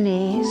bend your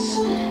knees.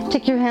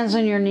 Take your hands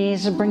on your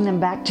knees and bring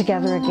them back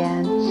together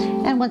again.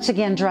 And once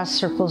again, draw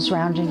circles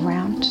round and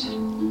round.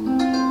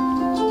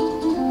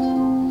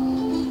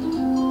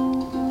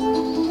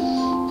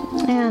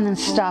 And then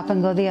stop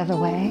and go the other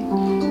way.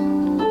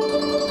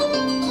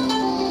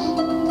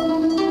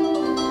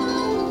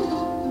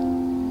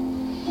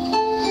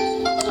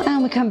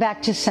 And we come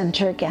back to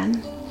center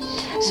again.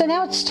 So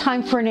now it's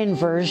time for an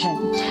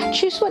inversion.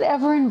 Choose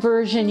whatever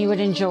inversion you would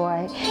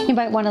enjoy. You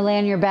might want to lay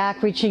on your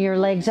back, reaching your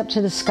legs up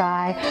to the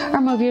sky, or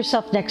move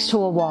yourself next to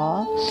a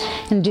wall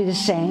and do the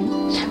same.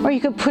 Or you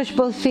could push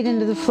both feet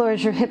into the floor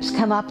as your hips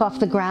come up off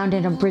the ground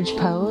in a bridge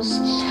pose.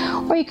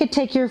 Or you could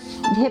take your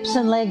hips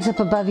and legs up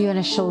above you in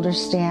a shoulder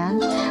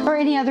stand, or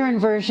any other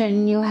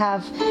inversion you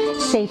have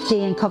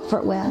safety and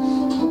comfort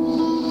with.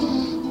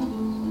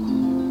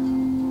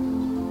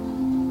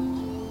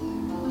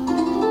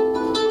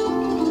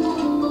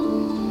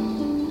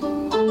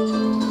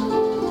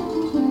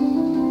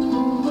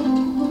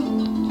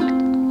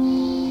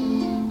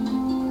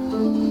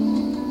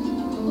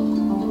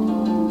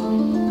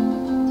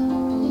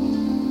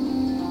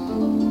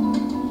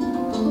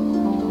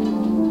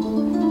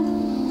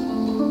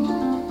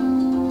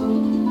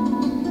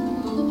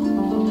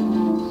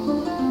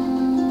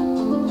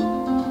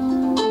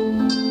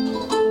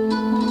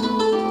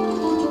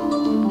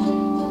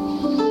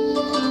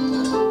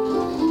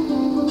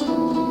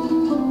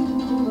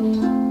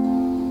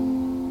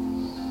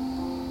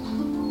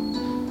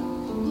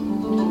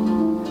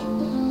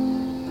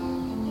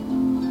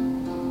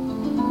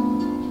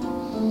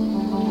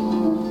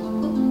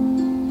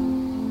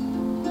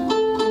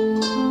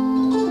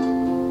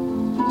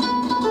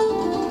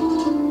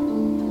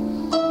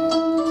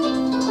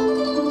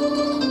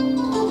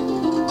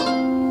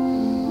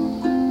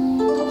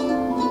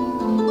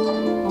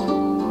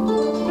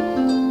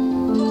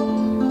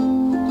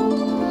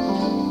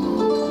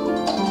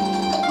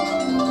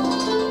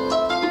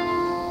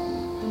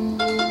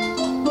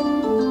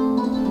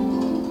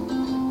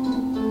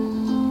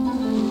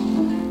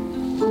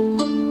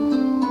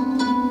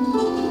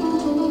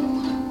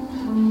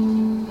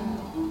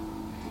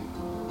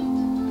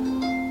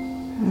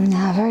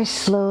 Very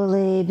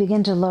slowly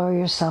begin to lower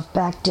yourself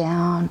back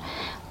down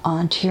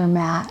onto your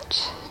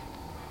mat.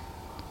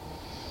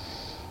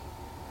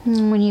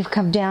 And when you've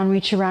come down,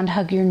 reach around,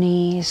 hug your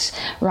knees,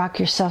 rock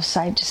yourself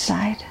side to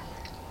side.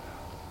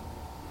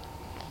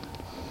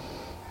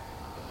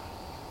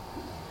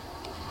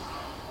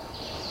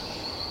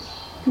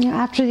 Now,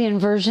 after the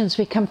inversions,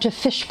 we come to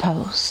fish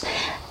pose.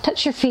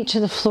 Touch your feet to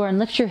the floor and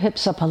lift your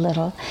hips up a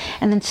little,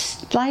 and then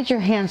slide your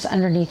hands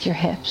underneath your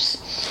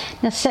hips.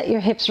 Now set your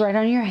hips right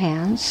on your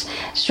hands,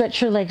 stretch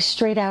your legs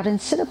straight out,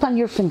 and sit up on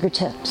your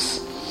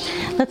fingertips.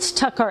 Let's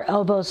tuck our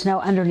elbows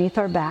now underneath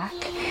our back,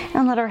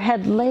 and let our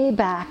head lay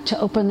back to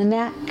open the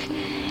neck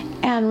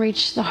and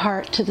reach the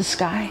heart to the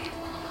sky.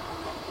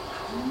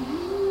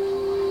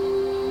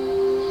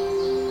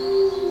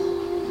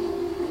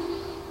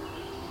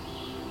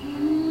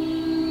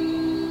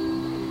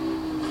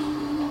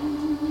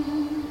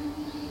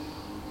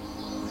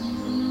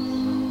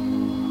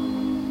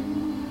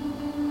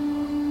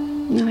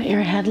 Let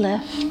your head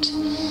lift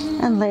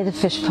and lay the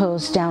fish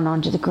pose down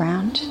onto the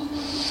ground.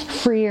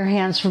 Free your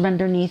hands from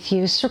underneath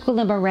you. Circle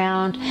them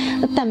around.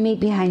 Let them meet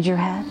behind your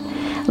head.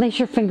 Lace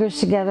your fingers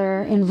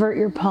together. Invert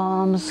your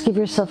palms. Give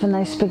yourself a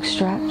nice big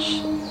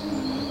stretch.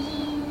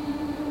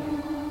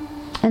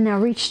 And now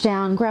reach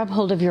down. Grab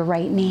hold of your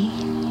right knee.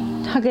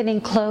 Hug it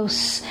in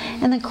close.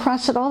 And then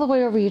cross it all the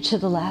way over you to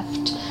the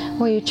left,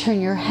 where you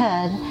turn your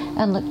head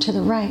and look to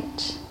the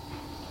right.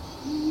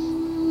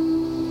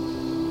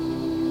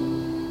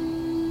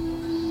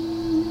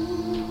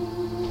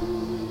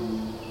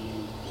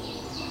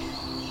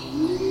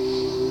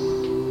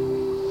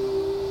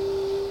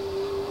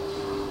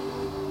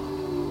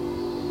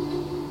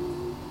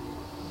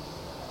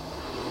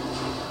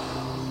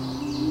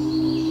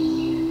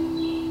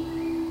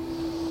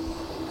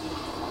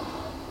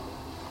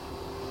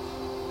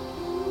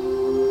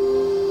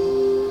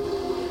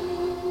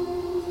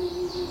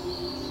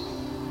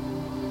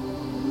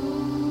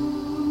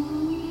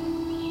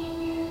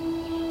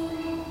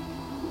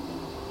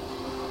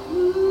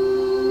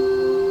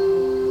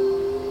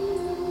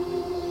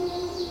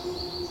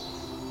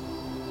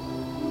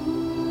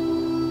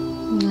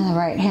 The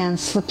right hand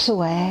slips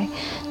away.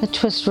 The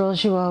twist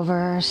rolls you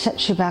over,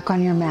 sets you back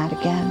on your mat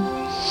again.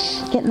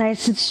 Get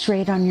nice and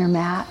straight on your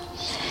mat.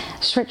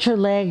 Stretch your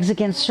legs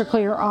again, circle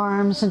your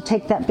arms, and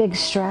take that big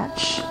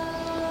stretch.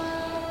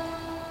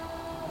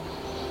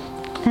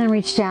 And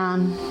reach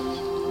down,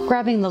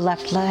 grabbing the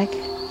left leg.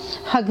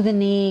 Hug the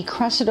knee,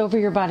 cross it over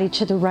your body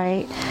to the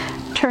right.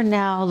 Turn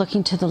now,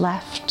 looking to the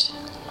left.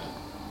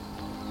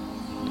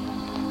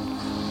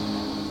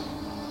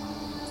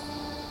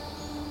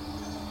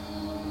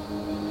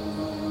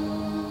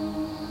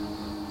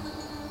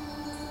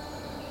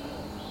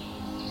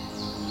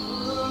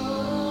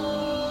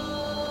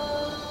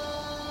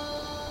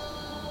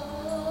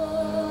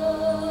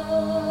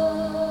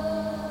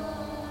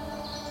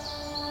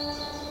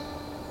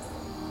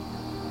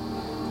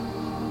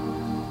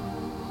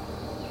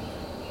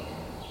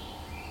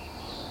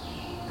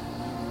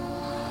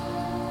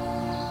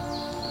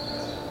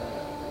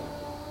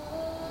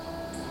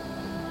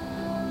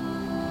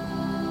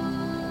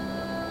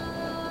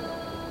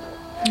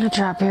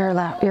 Drop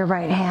your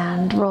right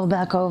hand, roll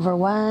back over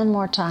one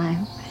more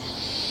time.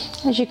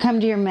 As you come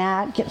to your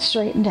mat, get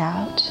straightened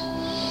out.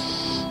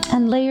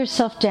 And lay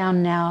yourself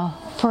down now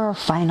for our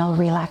final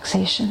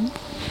relaxation.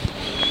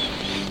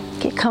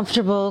 Get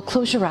comfortable,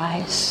 close your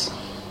eyes.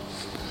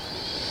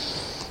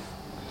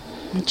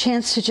 A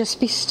chance to just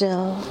be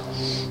still.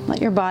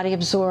 Let your body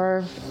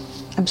absorb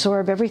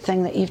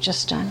everything that you've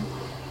just done.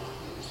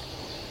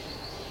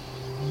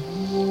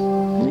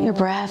 Let your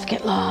breath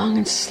get long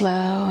and slow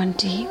and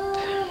deep.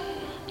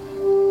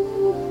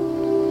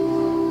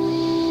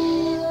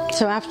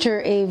 So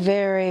after a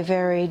very,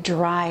 very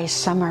dry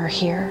summer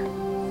here,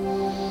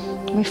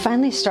 we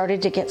finally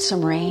started to get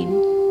some rain.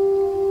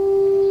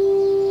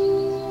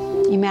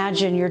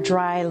 Imagine your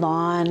dry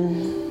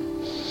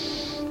lawn,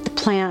 the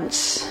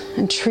plants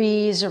and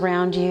trees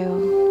around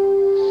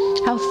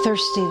you, how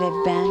thirsty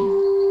they've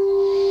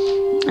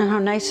been, and how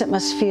nice it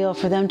must feel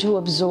for them to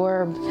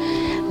absorb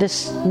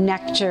this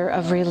nectar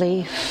of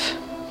relief,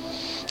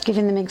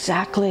 giving them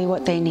exactly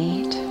what they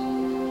need.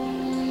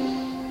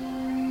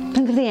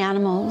 Think of the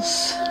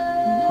animals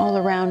all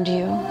around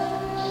you,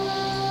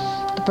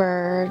 the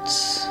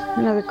birds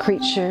and other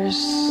creatures,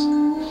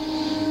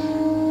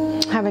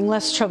 having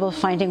less trouble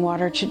finding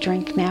water to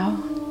drink now,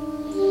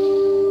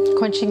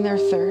 quenching their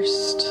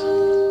thirst,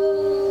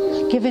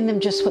 giving them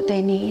just what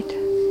they need.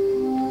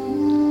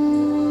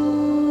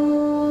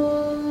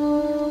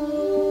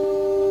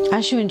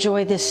 As you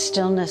enjoy this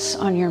stillness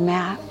on your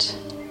mat,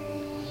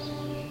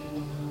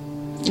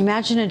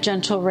 imagine a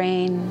gentle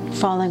rain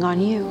falling on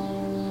you.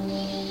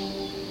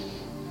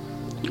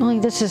 Only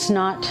this is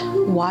not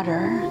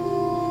water.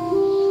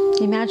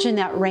 Imagine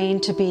that rain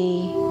to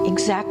be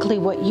exactly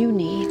what you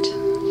need.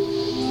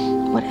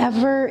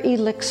 Whatever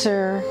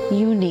elixir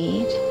you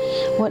need,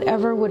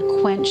 whatever would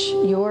quench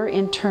your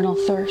internal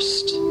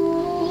thirst.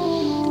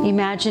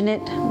 Imagine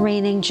it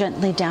raining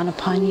gently down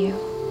upon you,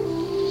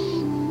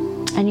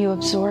 and you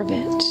absorb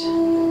it.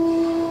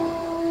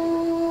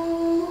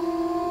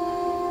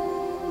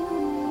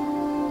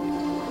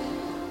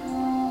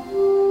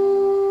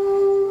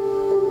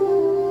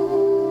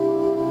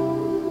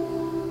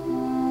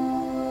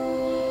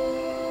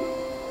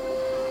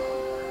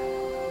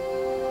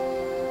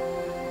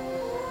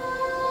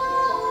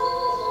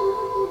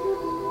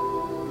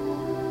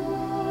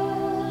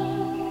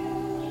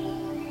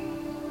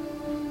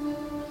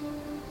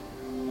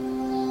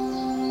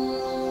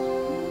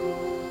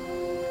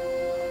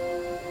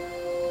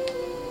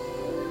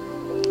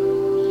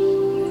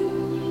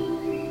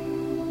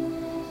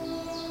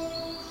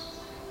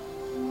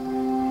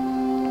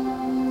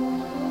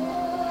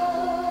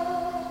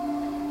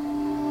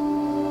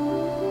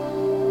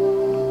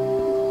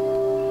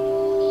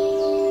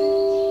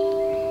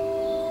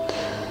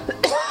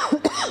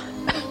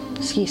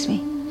 Excuse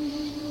me.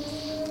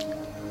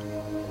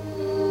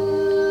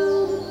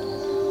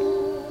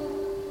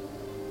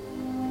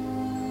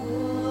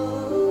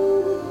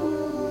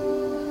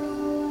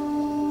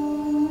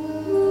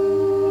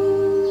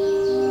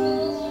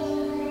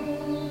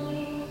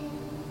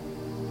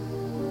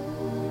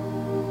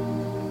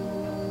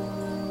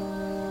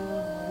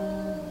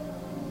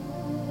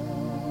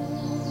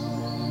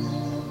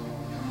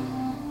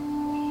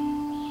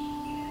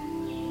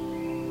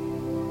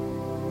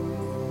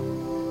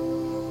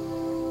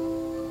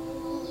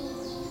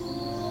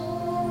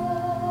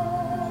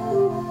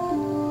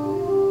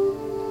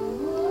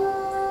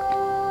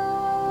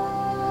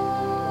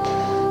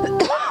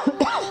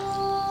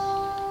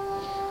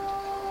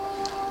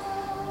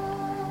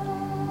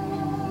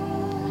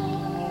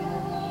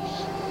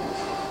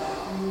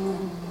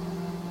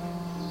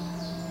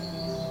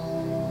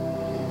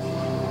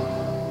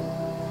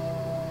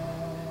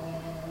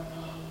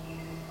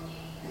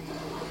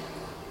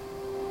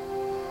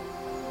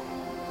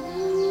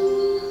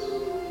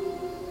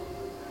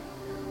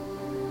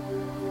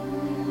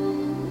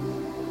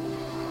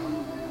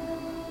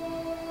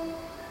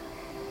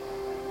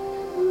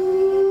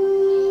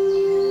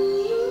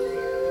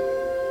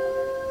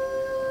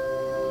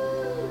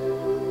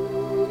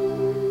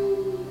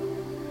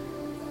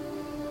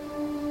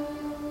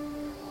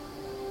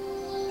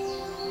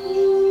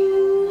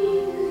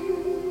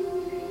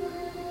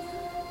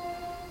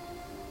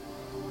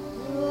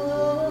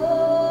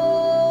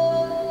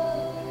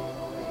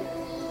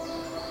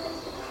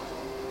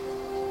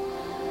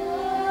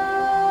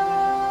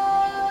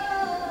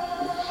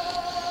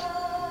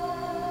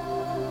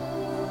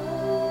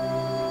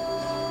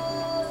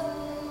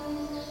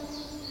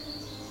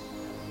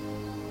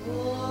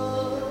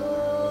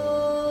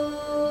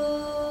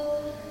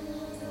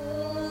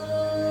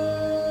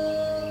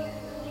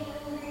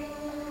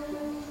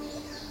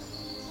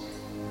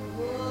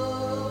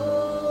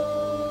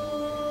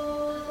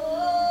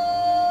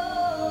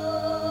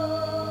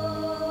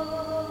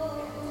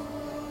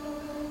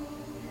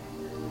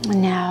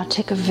 And now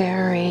take a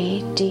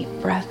very deep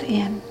breath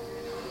in.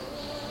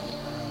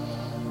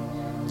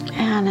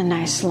 And a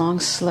nice long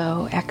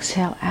slow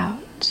exhale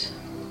out.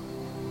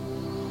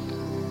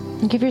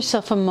 And give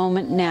yourself a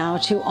moment now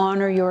to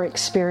honor your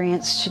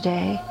experience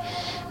today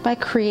by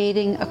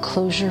creating a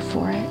closure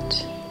for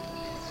it.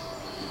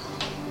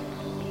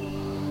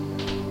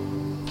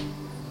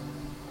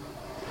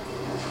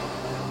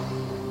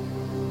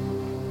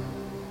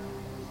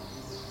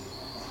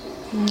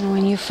 And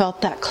when you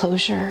felt that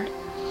closure,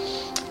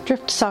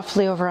 drift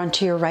softly over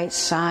onto your right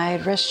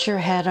side. Rest your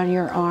head on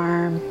your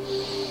arm.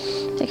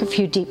 Take a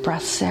few deep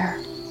breaths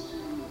there.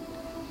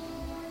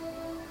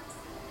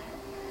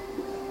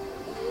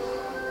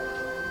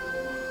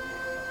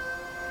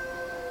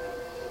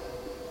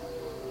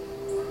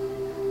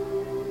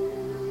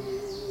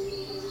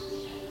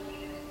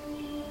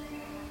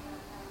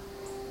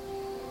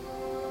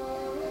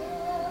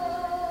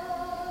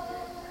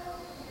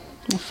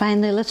 And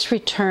finally, let's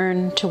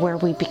return to where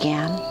we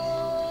began.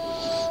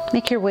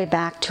 Make your way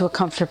back to a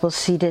comfortable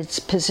seated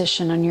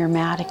position on your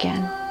mat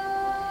again.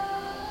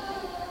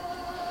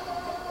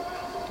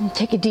 And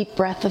take a deep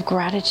breath of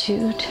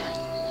gratitude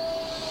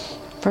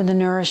for the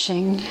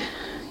nourishing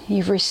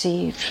you've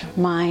received,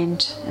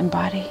 mind and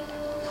body.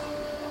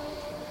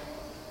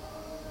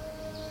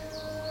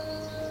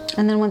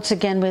 And then once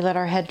again, we let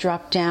our head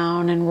drop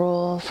down and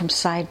roll from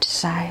side to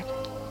side.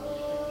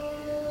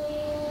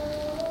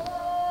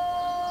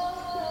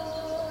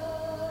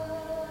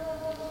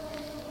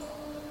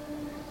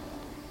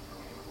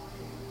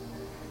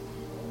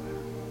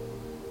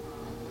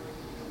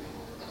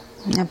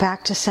 Now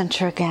back to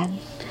center again.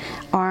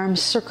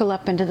 Arms circle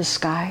up into the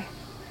sky.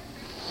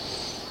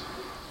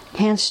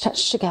 Hands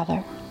touch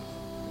together.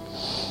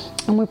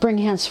 And we bring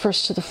hands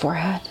first to the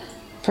forehead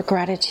for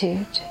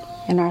gratitude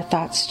in our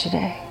thoughts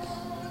today.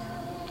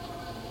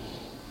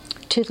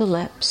 To the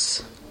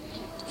lips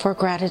for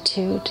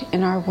gratitude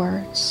in our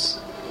words.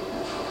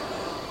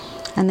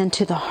 And then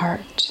to the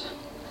heart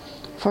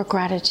for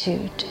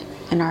gratitude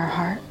in our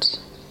heart.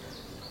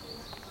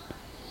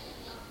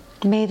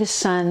 May the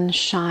sun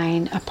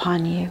shine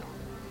upon you.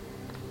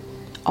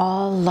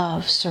 All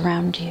love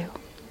surround you.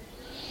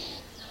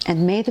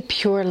 And may the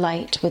pure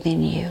light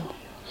within you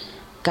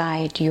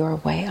guide your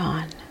way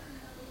on.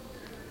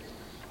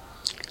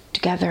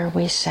 Together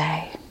we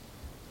say,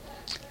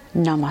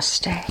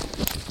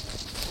 Namaste.